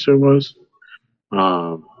 I guess it was.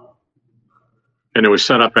 And it was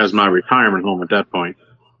set up as my retirement home at that point.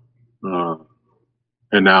 And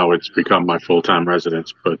now it's become my full-time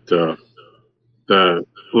residence. But the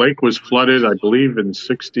lake was flooded, I believe, in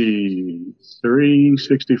 63,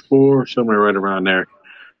 64, somewhere right around there.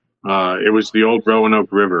 It was the old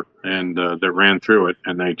Roanoke River, and that ran through it,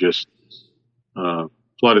 and they just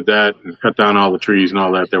flooded that and cut down all the trees and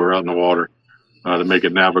all that were out in the water to make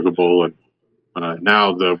it navigable. And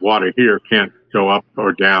now the water here can't go up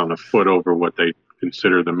or down a foot over what they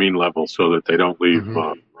consider the mean level, so that they don't leave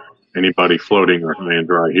anybody floating or high and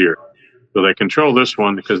dry here. So they control this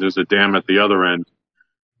one because there's a dam at the other end.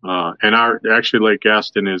 And actually Lake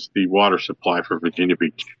Gaston is the water supply for Virginia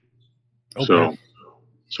Beach. Okay.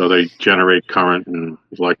 So they generate current and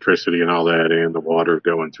electricity and all that, and the water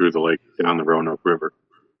going through the lake down the Roanoke River.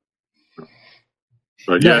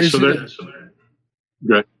 But yeah, good.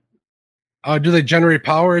 Do they generate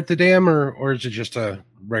power at the dam, or is it just a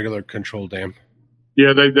regular controlled dam?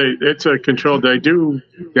 Yeah, it's a controlled. They do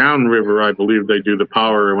downriver, I believe they do the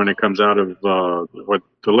power when it comes out of what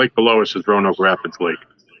the lake below us is Roanoke Rapids Lake,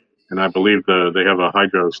 and I believe they have a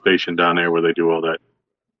hydro station down there where they do all that,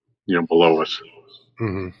 below us.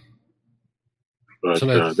 Mm-hmm. But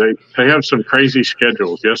so they have some crazy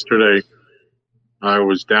schedules. Yesterday, I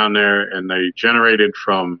was down there, and they generated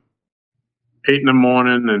from 8 in the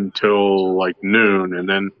morning until like noon, and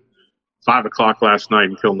then 5 o'clock last night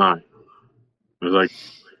until 9. There's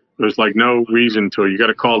like no reason to. You got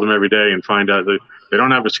to call them every day and find out that they don't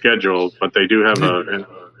have a schedule, but they do have a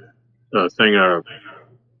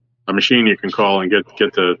machine you can call and get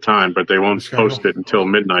the time, but they won't post it until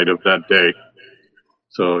midnight of that day.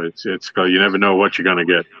 So it's you never know what you're going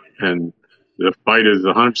to get, and the bite is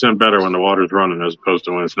 100% better when the water's running as opposed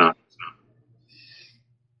to when it's not.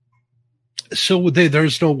 So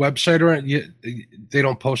there's no website or they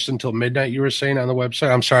don't post until midnight. You were saying on the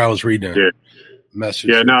website. I'm sorry, I was reading a message.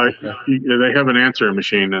 Yeah, no, they have an answering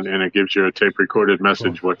machine, and it gives you a tape recorded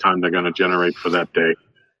message what time they're going to generate for that day.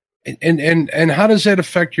 And how does that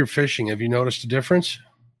affect your fishing? Have you noticed a difference?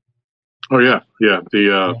 Oh yeah.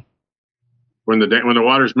 When the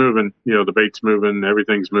water's moving, the bait's moving,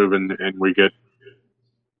 everything's moving, and we get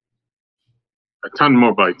a ton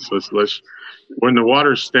more bites. When the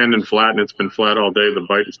water's standing flat and it's been flat all day, the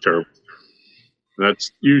bite is terrible.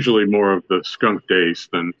 That's usually more of the skunk days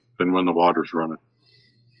than when the water's running.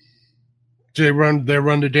 Do they run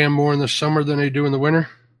the dam more in the summer than they do in the winter?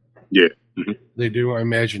 Yeah. Mm-hmm. They do, I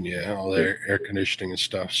imagine, all their air conditioning and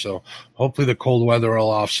stuff. So hopefully the cold weather will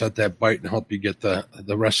offset that bite and help you get the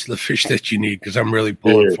rest of the fish that you need, because I'm really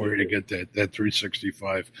pulling for you to get that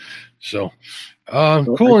 365. So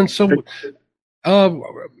cool. And so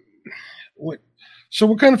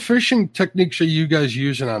what kind of fishing techniques are you guys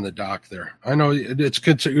using on the dock there? I know it's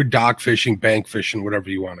considered dock fishing, bank fishing, whatever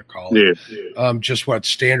you want to call it. Yeah. Just what,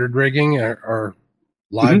 standard rigging or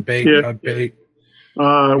live bait, cut bait?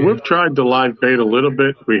 We've tried the live bait a little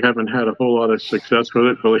bit. We haven't had a whole lot of success with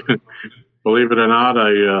it. Believe it or not,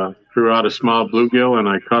 threw out a small bluegill, and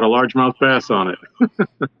I caught a largemouth bass on it.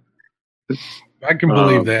 I can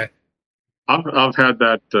believe that. I've had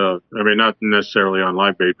that. I mean, not necessarily on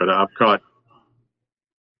live bait, but I've caught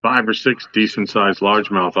 5 or 6 decent sized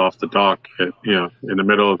largemouth off the dock, in the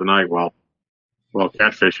middle of the night while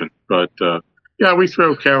catfishing. But yeah, we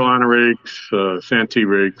throw Carolina rigs, Santee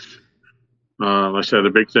rigs. Like I said, the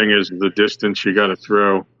big thing is the distance you got to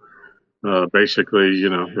throw. Basically,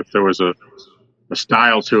 if there was a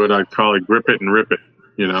style to it, I'd call it grip it and rip it.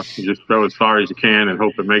 You just throw as far as you can and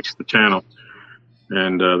hope it makes the channel.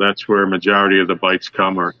 And that's where majority of the bites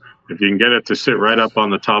come. Or if you can get it to sit right up on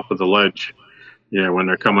the top of the ledge, when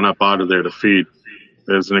they're coming up out of there to feed.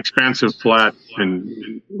 There's an expansive flat,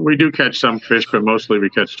 and we do catch some fish, but mostly we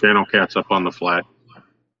catch channel cats up on the flat.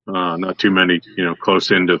 Not too many,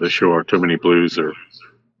 close into the shore, too many blues or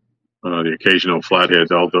the occasional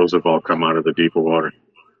flathead. All those have all come out of the deeper water.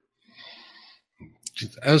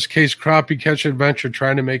 SK's Crappie Catch Adventure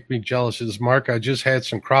trying to make me jealous. This Mark, I just had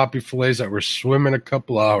some crappie fillets that were swimming a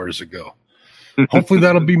couple hours ago. Hopefully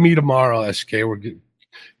that'll be me tomorrow, SK.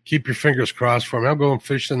 Keep your fingers crossed for me. I'm going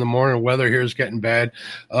fishing in the morning. Weather here is getting bad.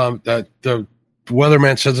 The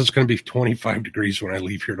weatherman says it's going to be 25 degrees when I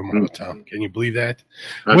leave here tomorrow, Tom. Can you believe that?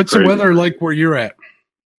 What's crazy. The weather like where you're at?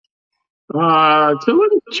 It's a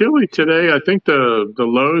little chilly today. I think the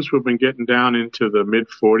lows we've been getting down into the mid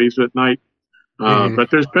 40s at night. But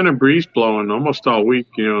there's been a breeze blowing almost all week,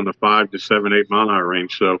 in the 5 to 7, 8 mile an hour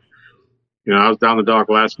range. So, I was down the dock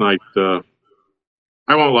last night.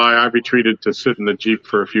 I won't lie. I retreated to sit in the Jeep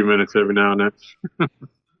for a few minutes every now and then.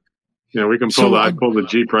 We can pull I pull the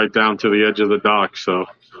Jeep right down to the edge of the dock. So,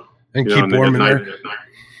 and keep warm in there.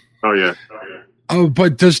 Oh yeah. Oh,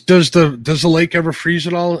 but does the lake ever freeze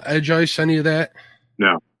at all? Edge ice, any of that?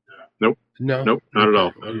 No. Nope. No. Nope. Not at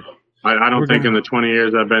all. I don't think in the 20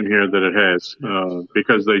 years I've been here that it has,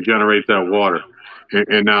 because they generate that water.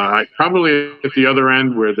 And I probably at the other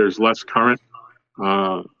end where there's less current,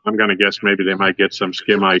 I'm going to guess maybe they might get some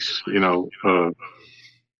skim ice,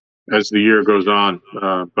 as the year goes on.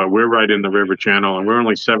 But we're right in the river channel, and we're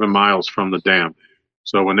only 7 miles from the dam.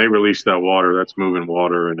 So when they release that water, that's moving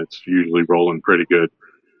water, and it's usually rolling pretty good.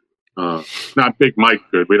 Not Big Mike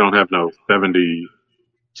good. We don't have no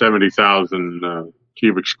 70,000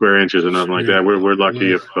 cubic square inches or nothing like that. We're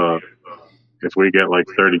lucky if we get like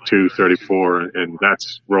 32, 34, and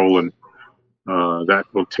that's rolling. That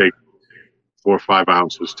will take 4 or 5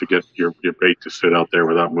 ounces to get your bait to sit out there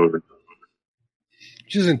without moving.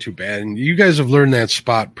 Which isn't too bad. And you guys have learned that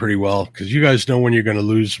spot pretty well, because you guys know when you're going to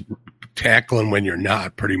lose tackling when you're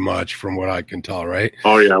not, pretty much, from what I can tell, right?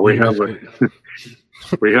 Oh yeah, we have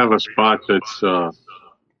a spot that's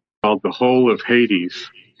called the Hole of Hades.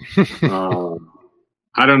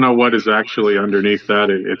 I don't know what is actually underneath that.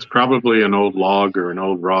 It's probably an old log or an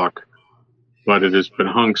old rock, but it has been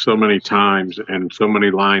hung so many times and so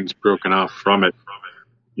many lines broken off from it.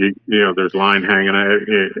 There's line hanging.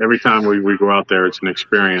 Every time we go out there, it's an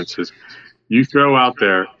experience. You throw out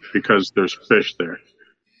there because there's fish there.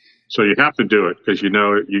 So you have to do it because you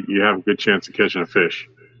have a good chance of catching a fish.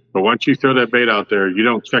 But once you throw that bait out there, you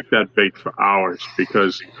don't check that bait for hours,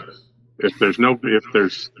 because if there's no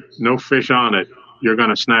fish on it, you're going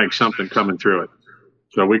to snag something coming through it.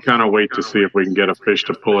 So we kind of wait to see if we can get a fish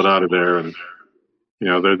to pull it out of there. And,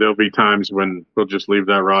 there'll be times when we'll just leave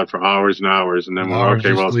that rod for hours and hours, and then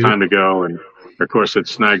it's time to go. And of course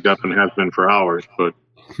it's snagged up and has been for hours, but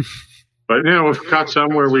we've caught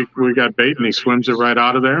some where we got bait and he swims it right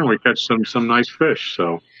out of there, and we catch some nice fish.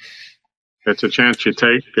 So it's a chance you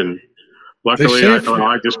take. And luckily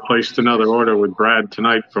I just placed another order with Brad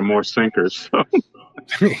tonight for more sinkers. So.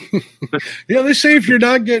 Yeah, they say if you're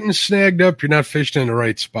not getting snagged up, you're not fishing in the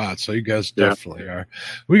right spot. So you guys definitely are.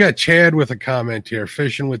 We got Chad with a comment here.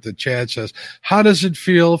 Fishing with the Chad says, how does it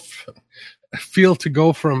feel to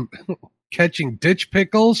go from catching ditch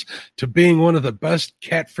pickles to being one of the best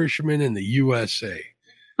cat fishermen in the USA?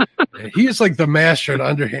 He is like the master at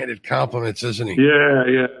underhanded compliments, isn't he?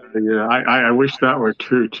 Yeah. I wish that were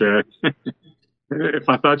true, Chad. If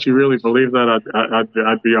I thought you really believed that,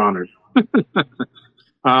 I'd be honored.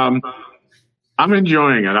 I'm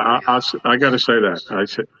enjoying it. I got to say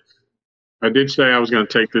that. I did say I was going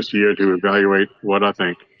to take this year to evaluate what I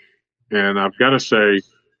think, and I've got to say,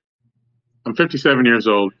 I'm 57 years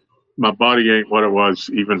old. My body ain't what it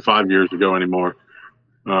was even 5 years ago anymore.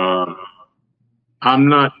 I'm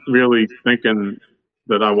not really thinking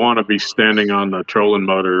that I want to be standing on the trolling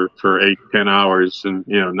motor for 8-10 hours and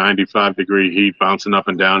 95-degree heat, bouncing up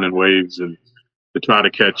and down in waves, and to try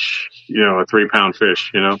to catch, a 3-pound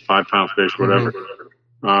fish, 5-pound fish, whatever.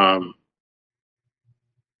 I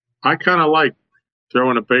kind of like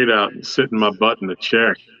throwing a bait out and sitting my butt in the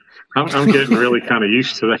chair. I'm getting really kind of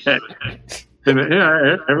used to that. And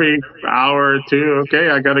every hour or two, okay,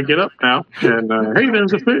 I got to get up now. And hey,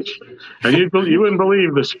 there's a fish. And you wouldn't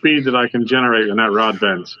believe the speed that I can generate when that rod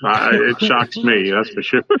bends. It shocks me, that's for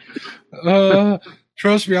sure.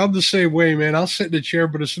 Trust me, I'm the same way, man. I'll sit in the chair,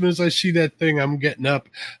 but as soon as I see that thing, I'm getting up.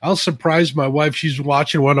 I'll surprise my wife. She's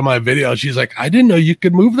watching one of my videos. She's like, I didn't know you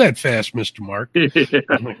could move that fast, Mr. Mark.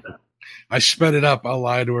 Yeah. I sped it up. I'll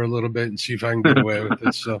lie to her a little bit and see if I can get away with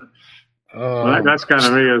it. So that's kind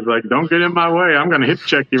of me. It's like, don't get in my way. I'm going to hit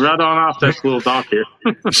check you right on off this little dock here.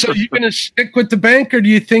 So you're going to stick with the bank, or do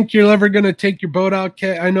you think you're ever going to take your boat out?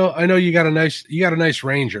 I know you got a nice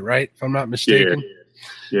Ranger, right? If I'm not mistaken.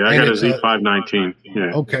 Yeah, I got a Z519.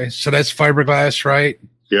 Yeah. Okay, so that's fiberglass, right?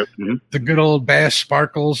 Yep. Mm-hmm. The good old Bass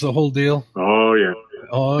sparkles, the whole deal. Oh yeah.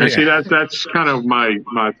 And see, that's kind of my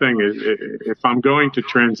thing is, if I'm going to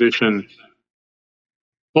transition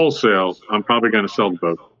wholesale, I'm probably going to sell the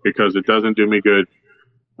boat because it doesn't do me good.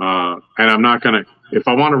 And I'm not going to, if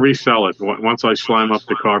I want to resell it, once I slime up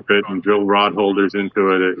the carpet and drill rod holders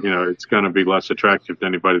into it, it's going to be less attractive to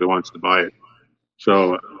anybody that wants to buy it.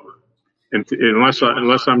 So, unless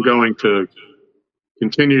I'm going to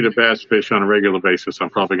continue to bass fish on a regular basis, I'm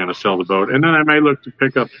probably going to sell the boat, and then I may look to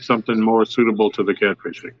pick up something more suitable to the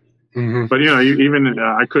catfishing. Mm-hmm. But even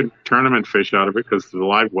I couldn't tournament fish out of it because the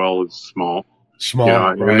live well is small.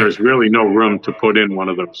 Right. And there's really no room to put in one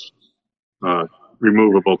of those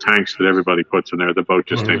removable tanks that everybody puts in there. The boat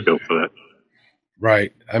just ain't built for that.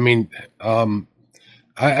 Right. I mean,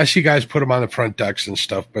 I see guys put them on the front decks and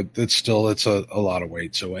stuff, but it's a lot of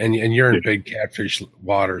weight. So, and you're in big catfish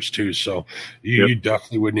waters too. So you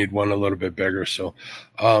definitely would need one a little bit bigger. So,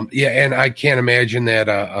 and I can't imagine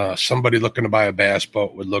that, somebody looking to buy a bass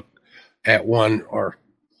boat would look at one or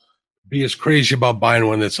be as crazy about buying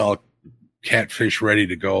one that's all catfish ready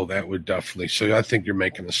to go. That would definitely. So I think you're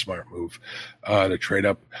making a smart move to trade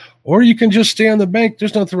up, or you can just stay on the bank.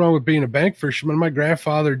 There's nothing wrong with being a bank fisherman. My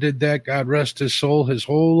grandfather did that. God rest his soul, his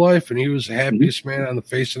whole life, and he was the happiest man on the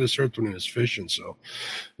face of this earth when he was fishing. So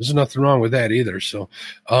there's nothing wrong with that either. So,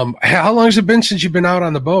 how long has it been since you've been out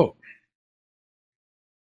on the boat?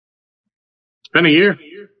 It's been a year.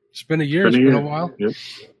 It's been a year. It's been a while.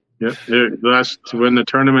 Yep. Last when the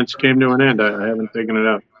tournaments came to an end, I haven't taken it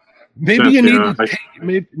out. Maybe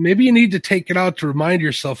you need to take it out to remind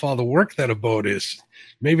yourself all the work that a boat is.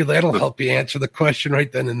 Maybe that'll help you answer the question right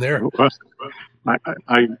then and there. Well,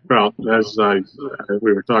 as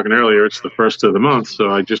we were talking earlier, it's the first of the month,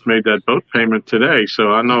 so I just made that boat payment today,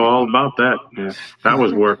 so I know all about that. Yeah, that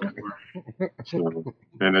was work,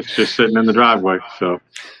 and it's just sitting in the driveway. So,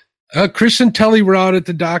 Chris and Telly were out at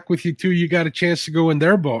the dock with you too. You got a chance to go in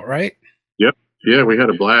their boat, right? Yep. Yeah, we had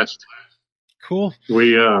a blast. Cool.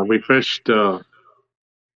 We fished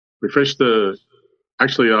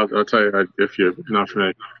actually, I'll tell you, if you're not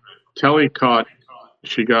familiar, Kelly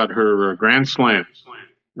she got her Grand Slam.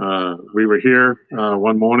 We were here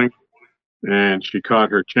one morning, and she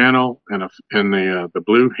caught her channel and the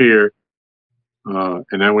blue here, and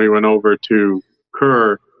then we went over to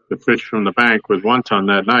Kerr to fish from the bank with 1 ton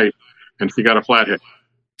that night, and she got a flathead.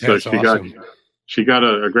 That's awesome. She got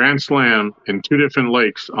a Grand Slam in 2 different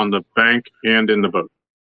lakes on the bank and in the boat.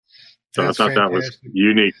 So I thought that was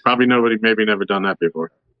unique. Probably nobody maybe never done that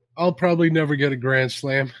before. I'll probably never get a Grand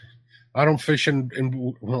Slam. I don't fish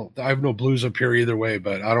well, I have no blues up here either way,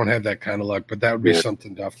 but I don't have that kind of luck. But that would be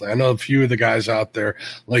something definitely. I know a few of the guys out there,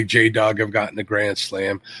 like J-Dog, have gotten a Grand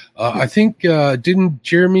Slam. I think, didn't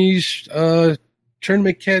Jeremy's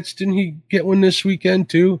Tournament Cats, didn't he get one this weekend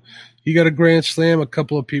too? He got a Grand Slam. A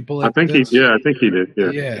couple of people. I think he did. Yeah, I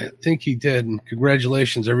think he did. And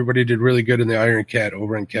congratulations, everybody did really good in the Iron Cat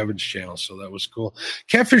over on Kevin's channel. So that was cool.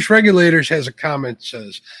 Catfish Regulators has a comment,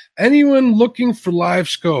 says, anyone looking for live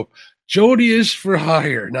scope? Jody is for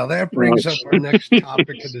hire. Now that brings up our next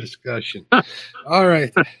topic of discussion. All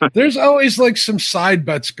right. There's always like some side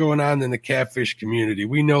bets going on in the catfish community.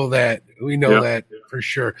 We know that. That for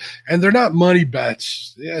sure. And they're not money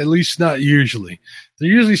bets, at least not usually. They're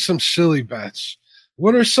usually some silly bets.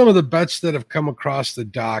 What are some of the bets that have come across the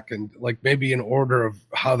dock, and like maybe in order of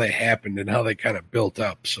how they happened and how they kind of built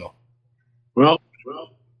up? So, well,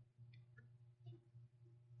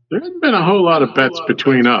 there hasn't been a whole lot of bets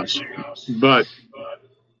between us, but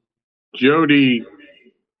Jody,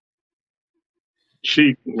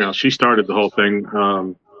 she started the whole thing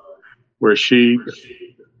where she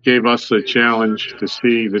gave us a challenge to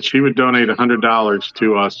see that she would donate $100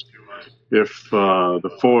 to us if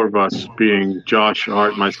the 4 of us, being Josh,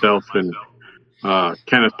 Art, myself, and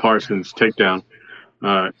Kenneth Parsons, Takedown,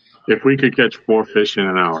 if we could catch 4 fish in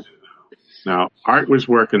an hour. Now, Art was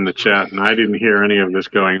working the chat, and I didn't hear any of this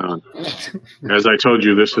going on. As I told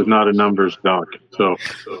you, this is not a numbers doc. So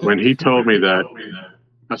when he told me that,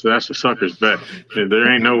 I said, that's a sucker's bet.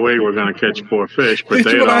 There ain't no way we're going to catch 4 fish. But that's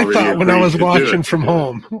they had what I already thought when I was agreed to do watching it. from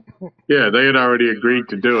home. Yeah, they had already agreed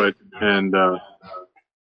to do it. And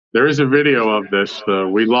there is a video of this.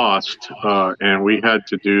 We lost, and we had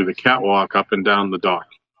to do the catwalk up and down the dock.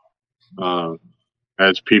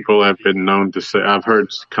 As people have been known to say, I've heard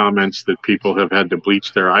comments that people have had to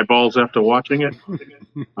bleach their eyeballs after watching it.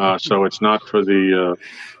 So it's not for the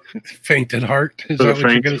faint at heart. Is for that the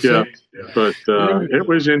what faint, you're going to say? But it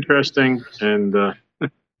was interesting, and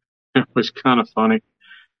it was kind of funny.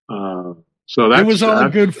 So it was all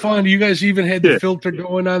good fun. You guys even had the filter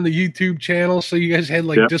going on the YouTube channel, so you guys had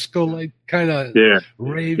like disco like kind of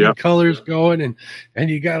ravey colors going, and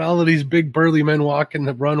you got all of these big burly men walking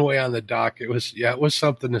the runway on the dock. It was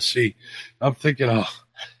something to see. I'm thinking, oh,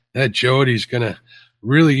 that Jody's gonna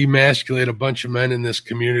really emasculate a bunch of men in this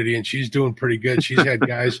community, and she's doing pretty good. She's had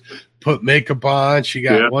guys put makeup on. She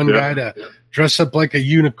got one guy to dress up like a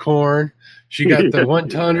unicorn. She got the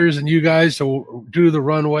one-tonners and you guys to do the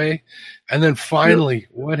runway. And then finally,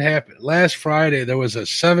 what happened? Last Friday, there was a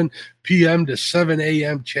 7 p.m. to 7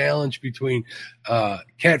 a.m. challenge between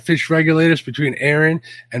catfish regulators, between Aaron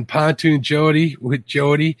and Pontoon Jody with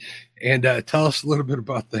Jody. And tell us a little bit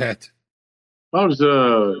about that. That was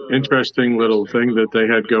an interesting little thing that they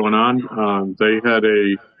had going on. They had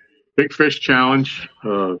a big fish challenge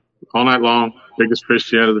all night long. Biggest fish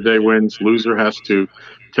at the end of the day wins. Loser has to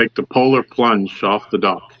take the polar plunge off the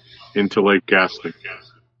dock into Lake Gaston.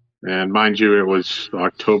 And mind you, it was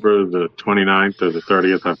October the 29th or the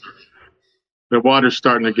 30th. The water's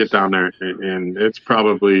starting to get down there, and it's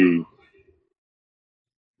probably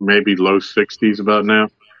maybe low 60s about now.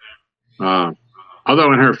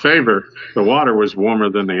 Although in her favor, the water was warmer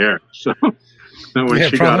than the air. So when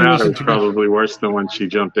she got out, it was probably worse than when she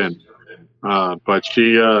jumped in. But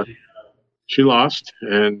she lost,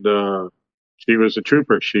 and she was a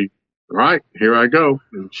trooper. All right, here I go.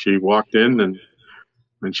 And she walked in, and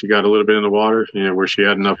she got a little bit in the water, where she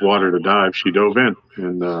had enough water to dive. She dove in,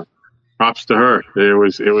 and props to her.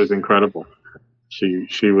 It was incredible. She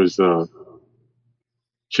was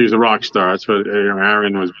she's a rock star. That's what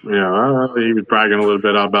Aaron was. He was bragging a little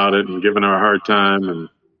bit about it and giving her a hard time. And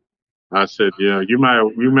I said, you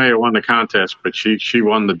may have won the contest, but she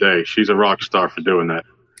won the day. She's a rock star for doing that.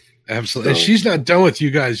 Absolutely. So, she's not done with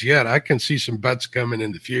you guys yet. I can see some bets coming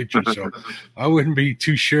in the future, so I wouldn't be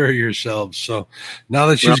too sure of yourselves. So now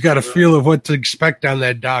that she's got a feel of what to expect on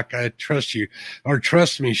that dock, I trust you, or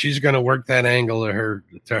trust me, she's going to work that angle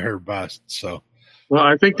to her best. So, well,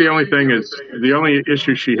 I think the only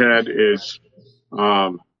issue she had is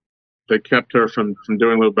that kept her from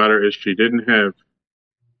doing a little better is she didn't have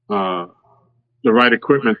the right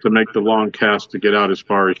equipment to make the long cast to get out as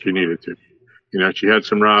far as she needed to. She had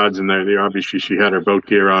some rods, and they obviously she had her boat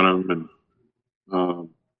gear on them, and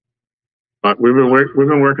but we've been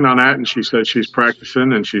working on that. And she said she's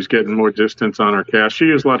practicing and she's getting more distance on her cast. She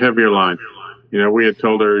used a lot heavier line. We had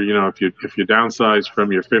told her, if you downsize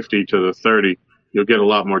from your 50 to the 30, you'll get a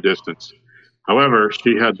lot more distance. However,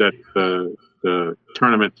 she had that the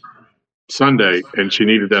tournament Sunday, and she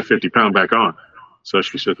needed that 50-pound back on. So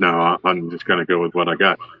she said, "No, I'm just going to go with what I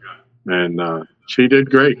got." And she did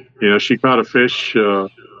great. She caught a fish. She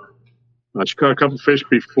caught a couple of fish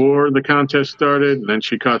before the contest started, and then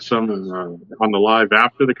she caught some on the live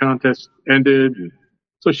after the contest ended. And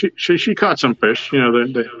so she caught some fish.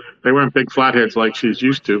 They weren't big flatheads like she's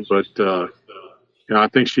used to, but I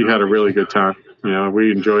think she had a really good time.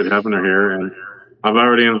 We enjoyed having her here, and I've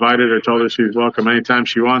already invited her, told her she's welcome anytime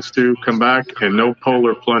she wants to come back, and no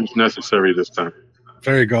polar plunge necessary this time.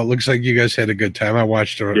 Very good. Looks like you guys had a good time. I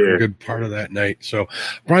watched a good part of that night. So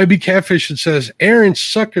Brian B. Catfish says, Aaron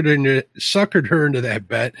suckered her into that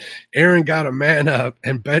bet. Aaron got a man up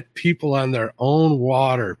and bet people on their own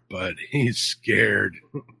water, but he's scared.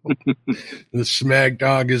 The Smag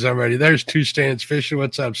Dog is already. There's two Stan's fishing.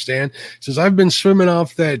 What's up, Stan? Says, I've been swimming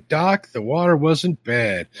off that dock. The water wasn't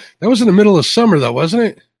bad. That was in the middle of summer, though, wasn't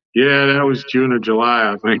it? Yeah, that was June or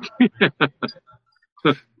July, I think.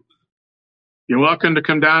 You're welcome to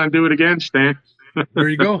come down and do it again, Stan. There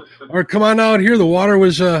you go. Or come on out here. The water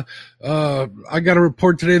was, I got a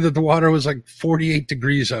report today that the water was like 48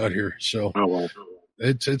 degrees out here. So wow.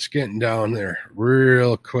 It's getting down there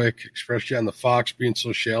real quick, especially on the Fox being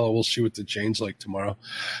so shallow. We'll see what the chain's like tomorrow.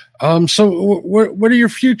 So what are your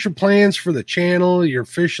future plans for the channel, your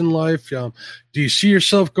fishing life? Do you see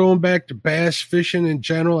yourself going back to bass fishing in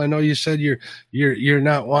general? I know you said you're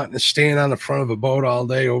not wanting to stand on the front of a boat all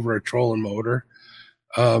day over a trolling motor.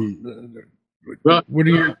 Well, what are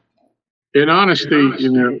your? in honesty,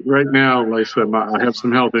 right now, like I said, I have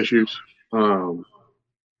some health issues. I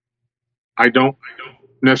don't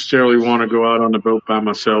necessarily want to go out on the boat by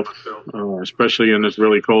myself, especially in this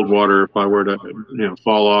really cold water. If I were to,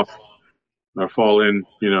 fall off or fall in,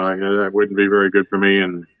 that wouldn't be very good for me,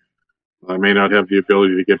 and I may not have the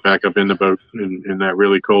ability to get back up in the boat in that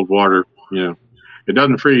really cold water. It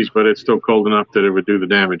doesn't freeze, but it's still cold enough that it would do the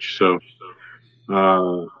damage. So,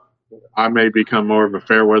 I may become more of a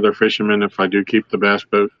fair weather fisherman if I do keep the bass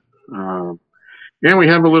boat. And we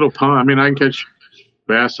have a little pond. I mean, I can catch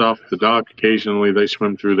bass off the dock occasionally. They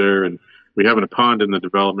swim through there, and we have a pond in the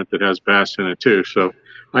development that has bass in it too. So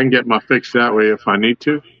I can get my fix that way if I need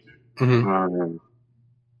to. Mm-hmm.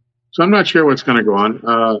 So I'm not sure what's going to go on.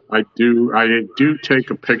 I do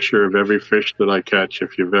take a picture of every fish that I catch.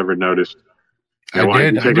 If you've ever noticed, I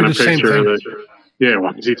did. I do the same thing.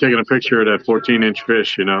 Why is he taking a picture of that 14-inch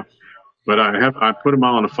fish? But I put them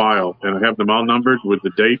all in a file, and I have them all numbered with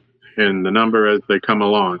the date and the number as they come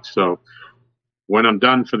along. So when I'm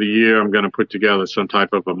done for the year, I'm going to put together some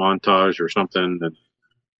type of a montage or something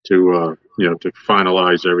to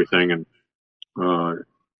finalize everything. And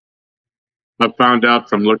I found out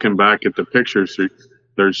from looking back at the pictures,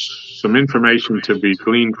 there's some information to be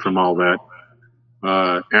gleaned from all that.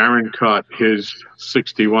 Aaron caught his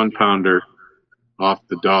 61-pounder off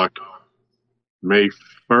the dock May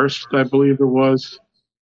 1st, I believe it was.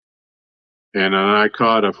 And I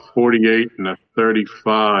caught a 48 and a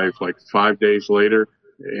 35 like 5 days later.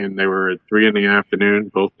 And they were at 3 p.m,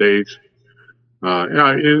 both days.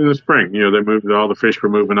 In the spring, all the fish were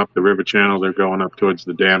moving up the river channel. They're going up towards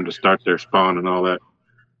the dam to start their spawn and all that.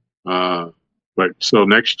 But so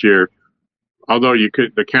next year, although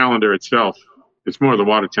the calendar itself, it's more the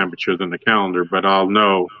water temperature than the calendar, but I'll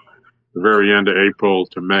know the very end of April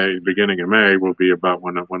to May, beginning of May will be about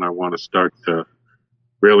when I want to start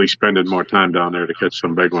really spending more time down there to catch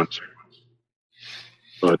some big ones.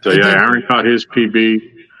 But Aaron caught his PB.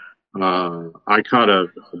 I caught a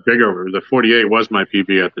bigger. The 48 was my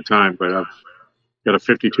PB at the time, but I've got a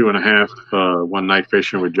 52.5 one night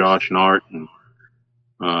fishing with Josh and Art, and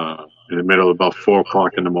in the middle of about 4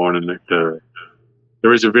 o'clock in the morning. There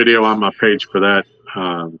is a video on my page for that.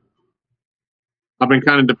 I've been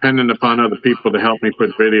kind of dependent upon other people to help me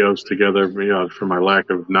put videos together, for my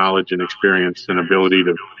lack of knowledge and experience and ability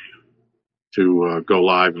to go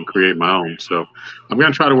live and create my own. So I'm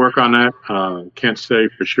going to try to work on that. Can't say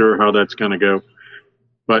for sure how that's going to go.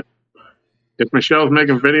 But if Michelle's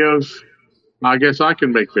making videos, I guess I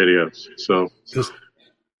can make videos. So, so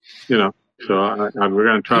we're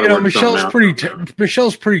going to try to work Michelle's something out.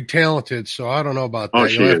 Michelle's pretty talented, so I don't know about that. Oh,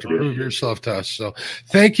 You'll have to prove yourself to us. So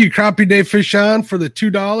thank you, Crappie Day Fish On, for the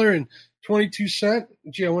 $2.22.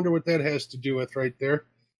 Gee, I wonder what that has to do with right there.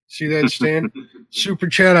 See that, Stan? Super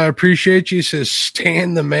chat, I appreciate you. He says,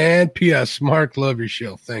 Stan the man. P.S. Mark, love your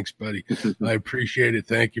show. Thanks, buddy. I appreciate it.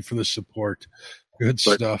 Thank you for the support. Good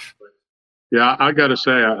stuff. Yeah, I got to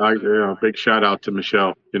say, a big shout out to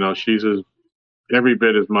Michelle. She's every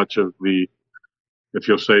bit as much of if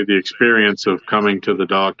you'll say, the experience of coming to the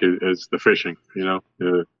dock as the fishing.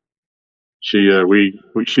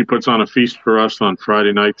 She puts on a feast for us on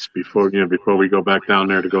Friday nights before we go back down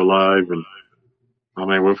there to go live. And I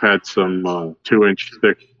mean, we've had some 2-inch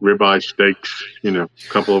thick ribeye steaks, a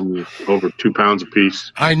couple of them over 2 pounds a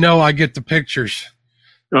piece. I know. I get the pictures.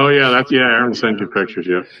 Oh, yeah. Aaron sent you pictures,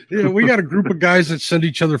 yeah. Yeah, we got a group of guys that send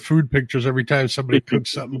each other food pictures every time somebody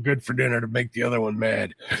cooks something good for dinner to make the other one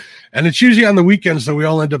mad. And it's usually on the weekends that we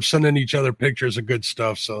all end up sending each other pictures of good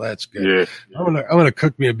stuff, so that's good. Yeah. I'm gonna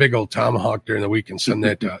cook me a big old tomahawk during the week and send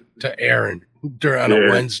that to Aaron on a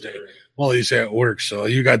Wednesday while he's at work. So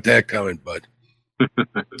you got that coming, bud.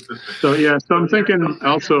 So I'm thinking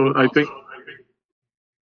also, I think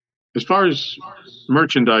as far as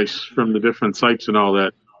merchandise from the different sites and all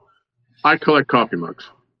that, I collect coffee mugs.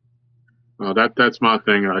 That's my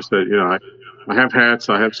thing. I said, I have hats,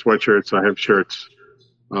 I have sweatshirts, I have shirts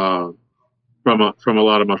from a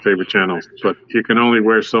lot of my favorite channels. But you can only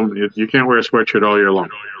wear you can't wear a sweatshirt all year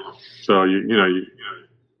long. So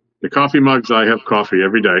the coffee mugs, I have coffee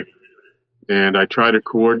every day, and I try to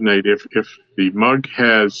coordinate if the mug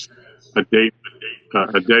has a day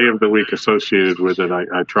of the week associated with it.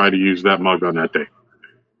 I try to use that mug on that day.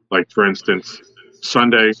 Like, for instance,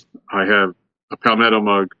 Sunday, I have a Palmetto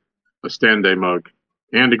mug, a Stand Day mug,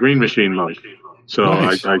 and a Green Machine mug. So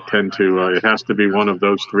nice. I tend to, it has to be one of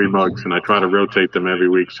those 3 mugs, and I try to rotate them every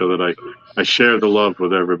week so that I share the love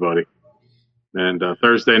with everybody. And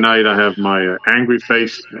Thursday night, I have my Angry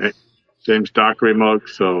Face James Dockery mug,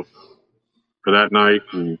 so for that night.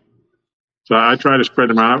 And So I try to spread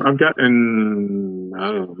them out. I've gotten,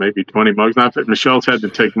 I don't know, maybe 20 mugs. Now, Michelle's had to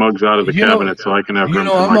take mugs out of the cabinet so I can have room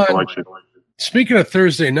for my collection. Speaking of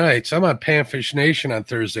Thursday nights, I'm on Panfish Nation on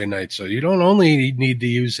Thursday night, so you don't only need to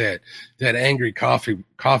use that Angry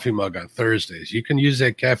Coffee mug on Thursdays. You can use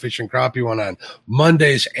that Catfish and Crappie one on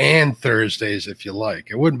Mondays and Thursdays if you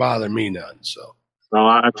like. It wouldn't bother me none. So, well,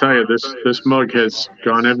 I tell you, this mug has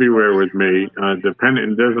gone everywhere with me. It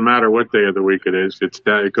doesn't matter what day of the week it is.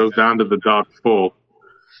 It goes down to the dock full.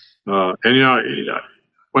 And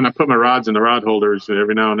when I put my rods in the rod holders,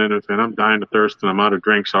 every now and then, if I'm dying of thirst and I'm out of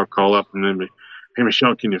drinks, I'll call up and then, hey,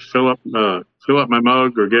 Michelle, can you fill up my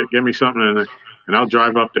mug or get me something? And I'll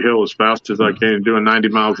drive up the hill as fast as I can, doing 90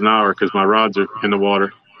 miles an hour because my rods are in the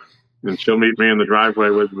water. And she'll meet me in the driveway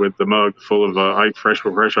with the mug full of fresh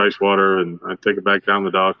ice water, and I take it back down the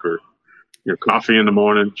dock. Or coffee in the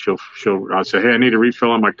morning. I'll say, hey, I need a refill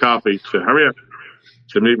on my coffee. She'll hurry up.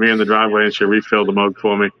 She'll meet me in the driveway and she'll refill the mug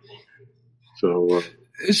for me. So.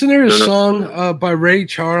 Isn't there a song by Ray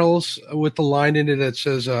Charles with the line in it that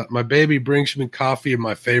says, my baby brings me coffee in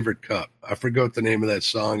my favorite cup? I forget what the name of that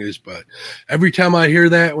song is, but every time I hear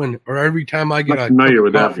that every time I get a familiar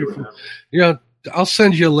with coffee that. I'll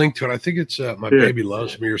send you a link to it. I think it's My Baby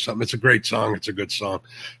Loves Me or something. It's a great song. It's a good song.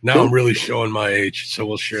 Now I'm really showing my age, so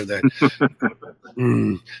we'll share that.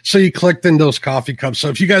 So you clicked in those coffee cups. So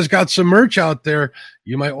if you guys got some merch out there,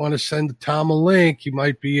 you might want to send Tom a link. You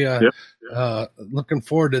might be looking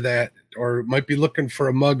forward to that, or might be looking for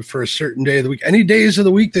a mug for a certain day of the week. Any days of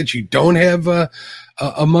the week that you don't have a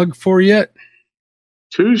mug for yet?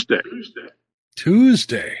 Tuesday.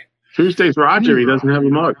 Tuesday's Roger. He doesn't have a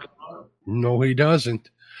mug. No, he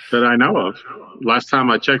doesn't. That I know of. Last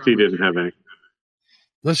time I checked, he didn't have any.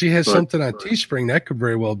 Unless he has something on Teespring, that could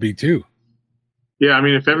very well be too. Yeah, I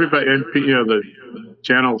mean, if everybody, the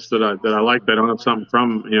channels that I like, they don't have something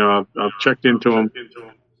from, I've checked into them.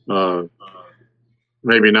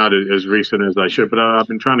 Maybe not as recent as I should, but I've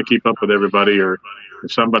been trying to keep up with everybody. Or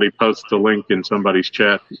if somebody posts a link in somebody's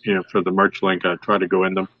chat, for the merch link, I try to go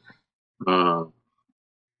in them.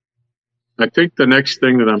 I think the next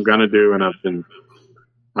thing that I'm going to do, and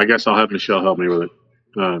I guess I'll have Michelle help me with it.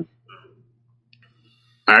 I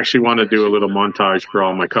actually want to do a little montage for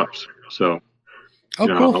all my cups. So,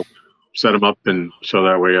 cool. I'll set them up, and so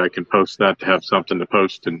that way I can post that to have something to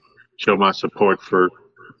post and show my support for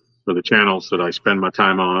the channels that I spend my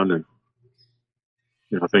time on. And,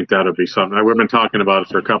 I think that'll be something. We've been talking about it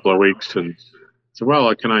for a couple of weeks, and so,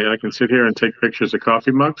 I can sit here and take pictures of coffee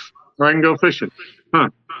mugs, or I can go fishing.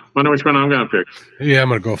 Wonder which one I'm going to pick. Yeah, I'm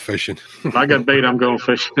going to go fishing. If I got bait, I'm going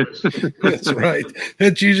fishing. That's right.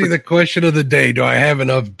 That's usually the question of the day. Do I have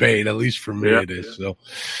enough bait? At least for me, it is. So,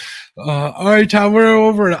 all right, Tom, we're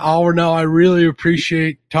over an hour now. I really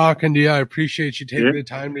appreciate talking to you. I appreciate you taking the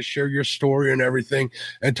time to share your story and everything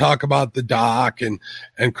and talk about the dock and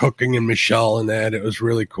cooking and Michelle and that. It was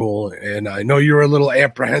really cool. And I know you were a little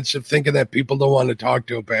apprehensive thinking that people don't want to talk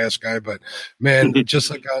to a bass guy, but man, just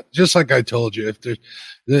like I told you, if there's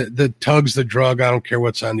the tug's the drug, I don't care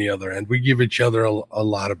what's on the other end. We give each other a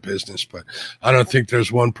lot of business, but I don't think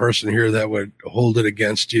there's one person here that would hold it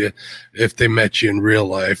against you if they met you in real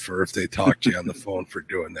life or if they talked to you on the phone for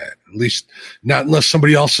doing that. At least not unless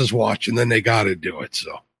somebody else is watching, then they got to do it.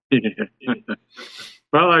 So,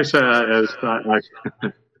 well, I said, as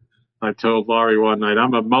I told Laurie one night,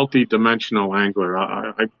 I'm a multi-dimensional angler.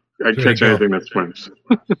 I catch anything that swims.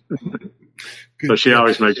 So she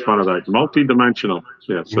always makes fun of that. Multi-dimensional.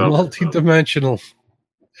 Yeah. So multi-dimensional.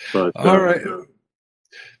 But, all right.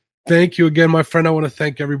 Thank you again, my friend. I want to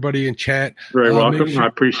thank everybody in chat. Very welcome. I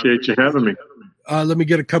appreciate you having me. Let me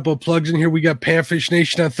get a couple of plugs in here. We got Panfish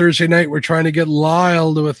Nation on Thursday night. We're trying to get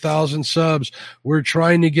Lyle to 1,000 subs. We're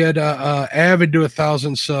trying to get Avid to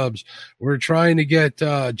 1,000 subs. We're trying to get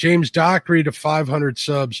James Dockery to 500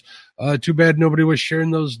 subs. Too bad nobody was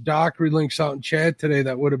sharing those Dockery links out in chat today.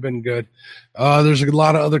 That would have been good. There's a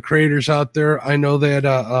lot of other creators out there. I know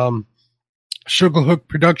that Circle Hook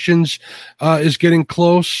Productions is getting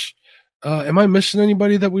close. Am I missing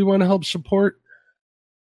anybody that we want to help support?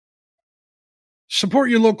 Support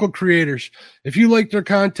your local creators. If you like their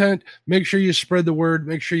content, make sure you spread the word.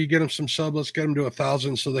 Make sure you get them some sub. Let's get them to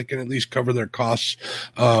 1,000 so they can at least cover their costs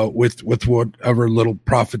with whatever little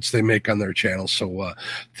profits they make on their channel. So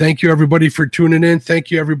thank you, everybody, for tuning in.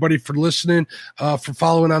 Thank you, everybody, for listening, for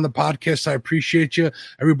following on the podcast. I appreciate you.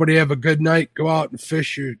 Everybody have a good night. Go out and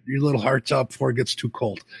fish your little hearts out before it gets too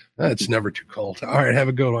cold. It's never too cold. All right, have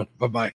a good one. Bye-bye.